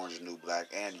Orange is the New Black.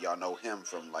 And y'all know him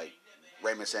from, like,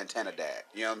 Raymond Santana dad.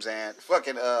 You know what I'm saying?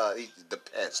 Fucking, he's the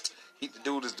pest. The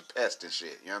dude is the pest and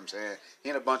shit. You know what I'm saying? He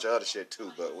and a bunch of other shit,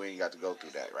 too, but we ain't got to go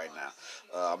through that right now.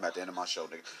 I'm at the end of my show,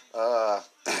 nigga.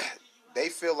 They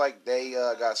feel like they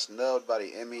got snubbed by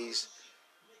the Emmys.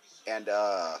 And,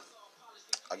 I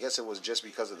guess it was just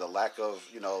because of the lack of,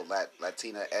 you know,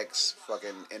 Latina X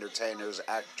fucking entertainers,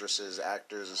 actresses,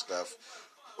 actors, and stuff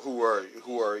who are,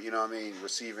 you know what I mean,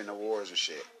 receiving awards and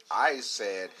shit. I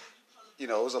said, you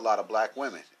know, it was a lot of black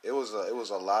women. It was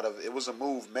a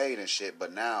move made and shit,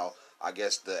 but now I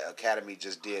guess the Academy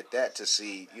just did that to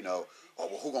see, you know, oh,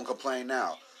 well, who gonna complain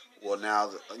now? Well,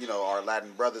 now, you know, our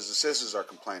Latin brothers and sisters are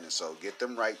complaining, so get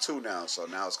them right too now. So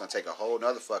now it's gonna take a whole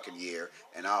nother fucking year.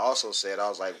 And I also said, I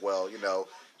was like, well, you know,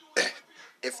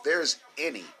 if there is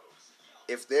any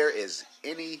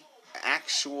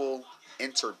actual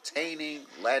entertaining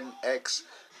Latinx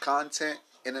content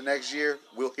in the next year,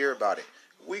 we'll hear about it.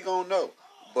 We gonna know.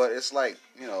 But it's like,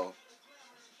 you know,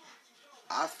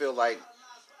 I feel like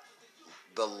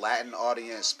the Latin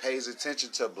audience pays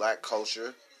attention to black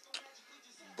culture,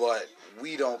 but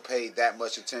we don't pay that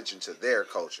much attention to their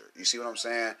culture. You see what I'm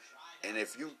saying? And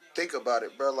if you think about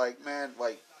it, bro, like, man,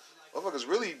 like, motherfuckers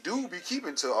really do be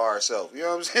keeping to ourselves. You know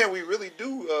what I'm saying? We really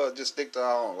do just stick to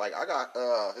our own. Like, I got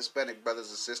Hispanic brothers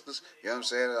and sisters, you know what I'm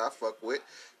saying, that I fuck with.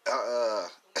 Uh,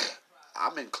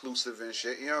 I'm inclusive and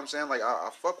shit, you know what I'm saying? Like, I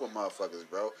fuck with motherfuckers,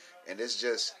 bro. And it's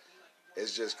just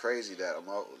crazy that I'm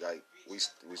all, like, we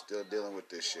still dealing with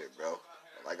this shit, bro.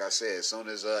 Like I said, as soon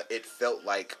as it felt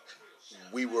like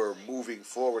we were moving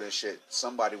forward and shit,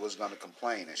 somebody was gonna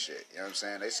complain and shit. You know what I'm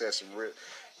saying? They said some real,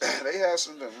 they had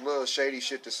some little shady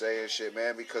shit to say and shit,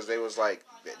 man, because they was like,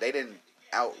 they didn't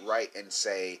outright and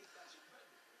say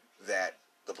that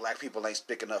the black people ain't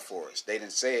sticking up for us. They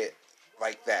didn't say it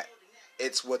like that.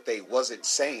 It's what they wasn't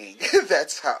saying.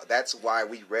 That's why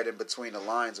we read in between the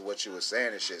lines of what you were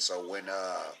saying and shit. So when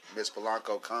Miss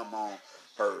Polanco come on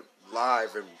her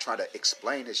live and try to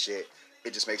explain this shit,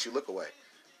 it just makes you look away.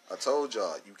 I told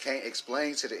y'all, you can't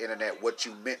explain to the internet what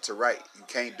you meant to write. You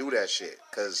can't do that shit.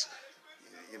 Because,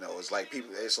 you know, it's like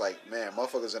people, it's like, man,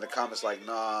 motherfuckers in the comments like,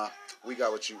 nah, we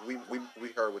got what you, we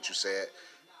heard what you said.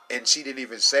 And she didn't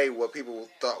even say what people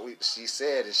thought she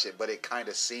said and shit, but it kind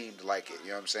of seemed like it. You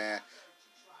know what I'm saying?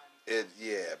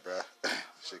 Yeah, bro.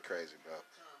 Shit crazy,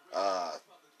 bro.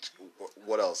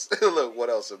 What else? Look, what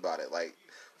else about it? Like,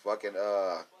 fucking,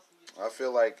 I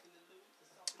feel like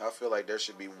there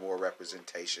should be more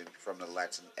representation from the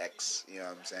Latinx. You know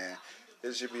what I'm saying?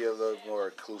 It should be a little more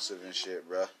inclusive and shit,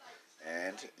 bro.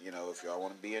 And, you know, if y'all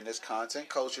want to be in this content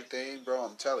culture thing, bro,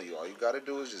 I'm telling you, all you got to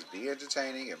do is just be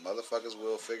entertaining and motherfuckers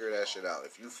will figure that shit out.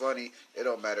 If you funny, it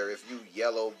don't matter if you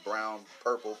yellow, brown,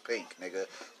 purple, pink, nigga.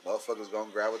 Motherfuckers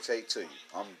gonna gravitate to you.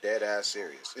 I'm dead ass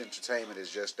serious. Entertainment is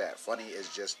just that. Funny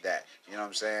is just that. You know what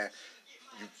I'm saying?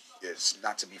 It's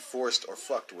not to be forced or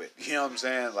fucked with. You know what I'm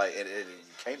saying? Like, you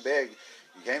can't beg.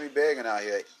 You can't be begging out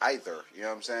here either. You know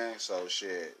what I'm saying? So,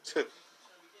 shit.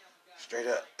 Straight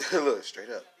up. Look, straight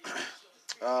up.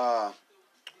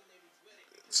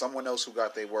 Someone else who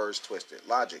got their words twisted.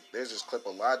 Logic. There's this clip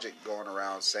of Logic going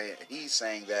around saying, he's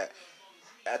saying that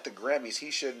at the Grammys, he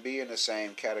shouldn't be in the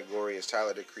same category as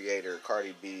Tyler, the Creator,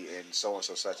 Cardi B, and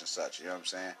so-and-so, such and such. You know what I'm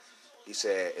saying? He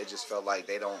said it just felt like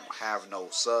they don't have no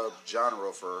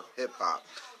sub-genre for hip-hop.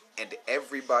 And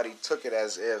everybody took it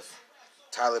as if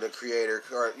Tyler, the Creator,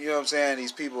 or, you know what I'm saying,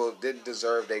 these people didn't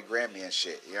deserve their Grammy and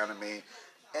shit. You know what I mean?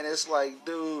 And it's like,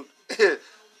 dude,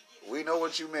 we know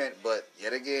what you meant, but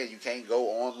yet again, you can't go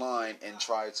online and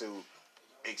try to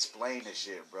explain this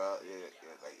shit, bro.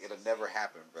 It'll never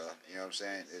happen, bro. You know what I'm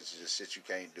saying? It's just shit you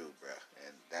can't do, bro.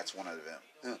 And that's one of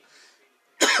them.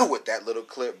 With that little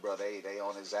clip, bro, they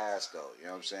on his ass, though. You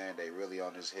know what I'm saying? They really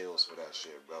on his heels for that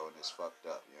shit, bro. And it's fucked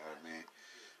up, you know what I mean?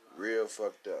 Real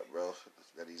fucked up, bro,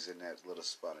 that he's in that little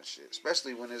spot and shit.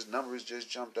 Especially when his numbers just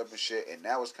jumped up and shit. And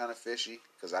that was kind of fishy,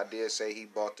 because I did say he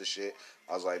bought the shit.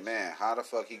 I was like, man, how the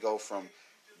fuck he go from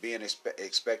being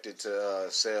expected to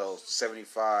sell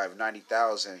 75,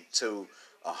 90,000 to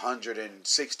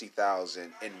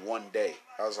 160,000 in one day?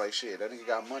 I was like, shit, that nigga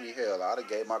got money. Hell, I'd have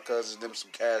gave my cousins them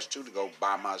some cash too to go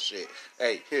buy my shit.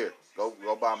 Hey, here, go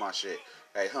buy my shit.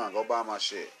 Hey, go buy my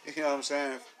shit. You know what I'm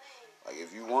saying? Like,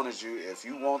 if you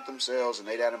want them sales and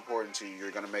they that important to you, you're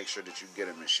gonna make sure that you get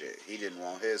them and shit. He didn't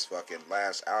want his fucking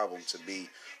last album to be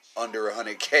under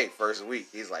 100K first week.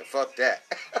 He's like, fuck that.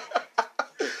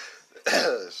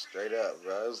 Straight up,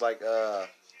 bro. It was like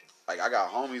I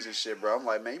got homies and shit, bro. I'm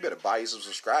like, man, you better buy you some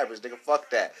subscribers, nigga. Fuck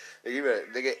that.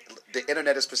 Nigga, the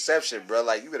internet is perception, bro.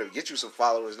 Like, you better get you some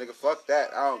followers, nigga. Fuck that.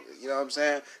 You know what I'm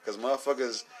saying? Because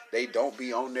motherfuckers, they don't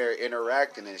be on there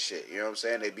interacting and shit. You know what I'm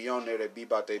saying? They be on there, they be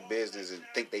about their business and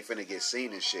think they finna get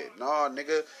seen and shit. Nah,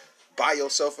 nigga. Buy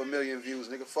yourself 1 million views,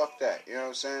 nigga. Fuck that. You know what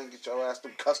I'm saying? Get your ass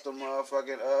them custom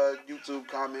motherfucking YouTube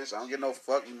comments. I don't get no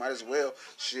fuck. You might as well.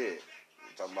 Shit.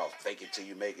 Talking about fake it till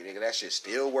you make it, nigga. That shit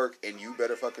still work, and you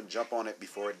better fucking jump on it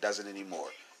before it doesn't anymore.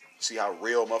 See how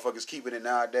real motherfuckers keeping it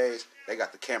nowadays? They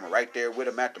got the camera right there with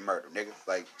them at the murder, nigga.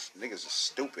 Like, niggas is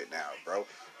stupid now, bro.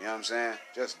 You know what I'm saying?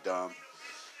 Just dumb.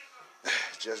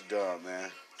 Just dumb,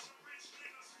 man.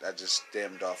 That just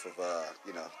stemmed off of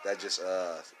that just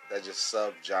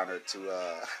sub-genre to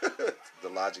the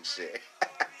Logic shit.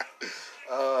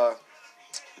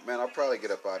 Man, I'll probably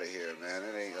get up out of here, man.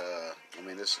 It ain't, I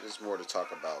mean, there's more to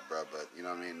talk about, bro, but, you know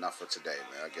what I mean? Not for today,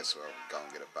 man. I guess I'm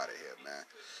gonna get up out of here, man.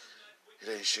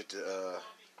 It ain't shit to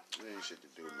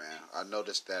do, man. I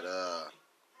noticed that,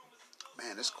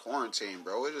 man, this quarantine,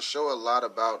 bro, it'll show a lot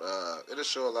about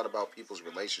people's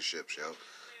relationships, yo.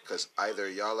 Because either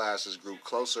y'all asses grew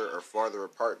closer or farther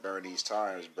apart during these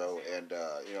times, bro. And, you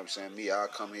know what I'm saying? Me, I'll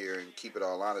come here and keep it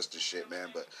all honest and shit, man,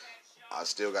 but I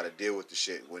still got to deal with the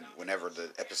shit whenever the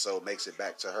episode makes it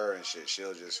back to her and shit.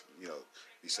 She'll just,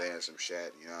 be saying some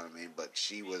shit, you know what I mean? But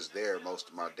she was there most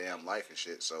of my damn life and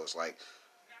shit, so it's like,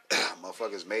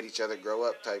 motherfuckers made each other grow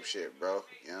up type shit, bro.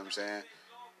 You know what I'm saying?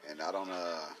 And I don't,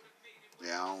 I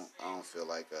don't feel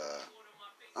like,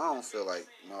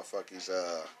 motherfuckers,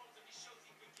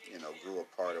 grew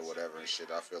apart or whatever and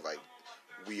shit. I feel like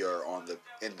we are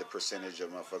in the percentage of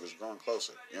motherfuckers growing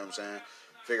closer. You know what I'm saying?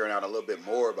 Figuring out a little bit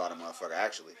more about a motherfucker,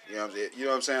 actually. You know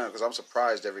what I'm saying? Because I'm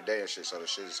surprised every day and shit, so the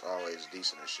shit is always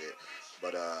decent and shit.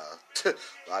 But, a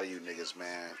lot of you niggas,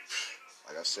 man,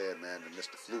 like I said, man, the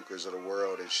Mr. Flukers of the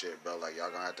world and shit, bro, like, y'all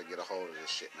gonna have to get a hold of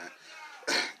this shit, man.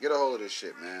 Get a hold of this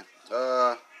shit, man.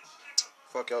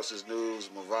 Fuck else is news.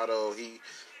 Movado, he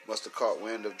must have caught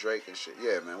wind of Drake and shit.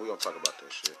 Yeah, man, we gonna talk about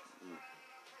that shit.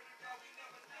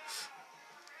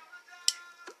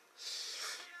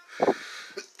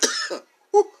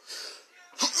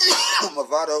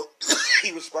 Movado,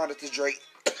 he responded to Drake.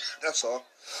 That's all.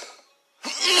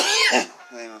 I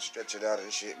ain't gonna stretch it out of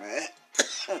this shit, man.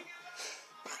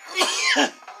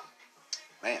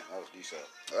 Man, that was decent.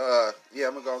 Yeah,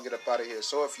 I'm gonna go and get up out of here.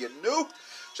 So if you're new,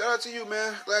 shout out to you,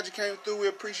 man. Glad you came through. We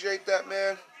appreciate that,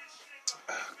 man.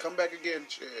 Come back again.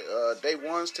 Day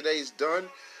one's today's done.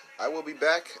 I will be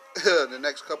back. The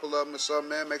next couple of them or something,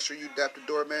 man. Make sure you dap the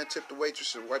door, man. Tip the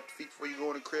waitress and wipe the feet before you go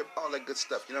in the crib. All that good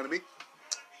stuff. You know what I mean?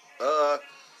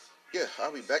 Yeah,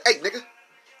 I'll be back. Hey, nigga,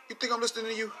 you think I'm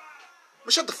listening to you?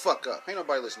 But shut the fuck up. Ain't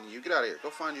nobody listening to you. Get out of here. Go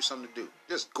find you something to do.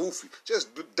 Just goofy. Just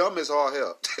dumb as all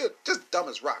hell. Just dumb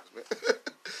as rocks, man.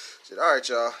 Shit. All right,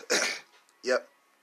 y'all. Yep.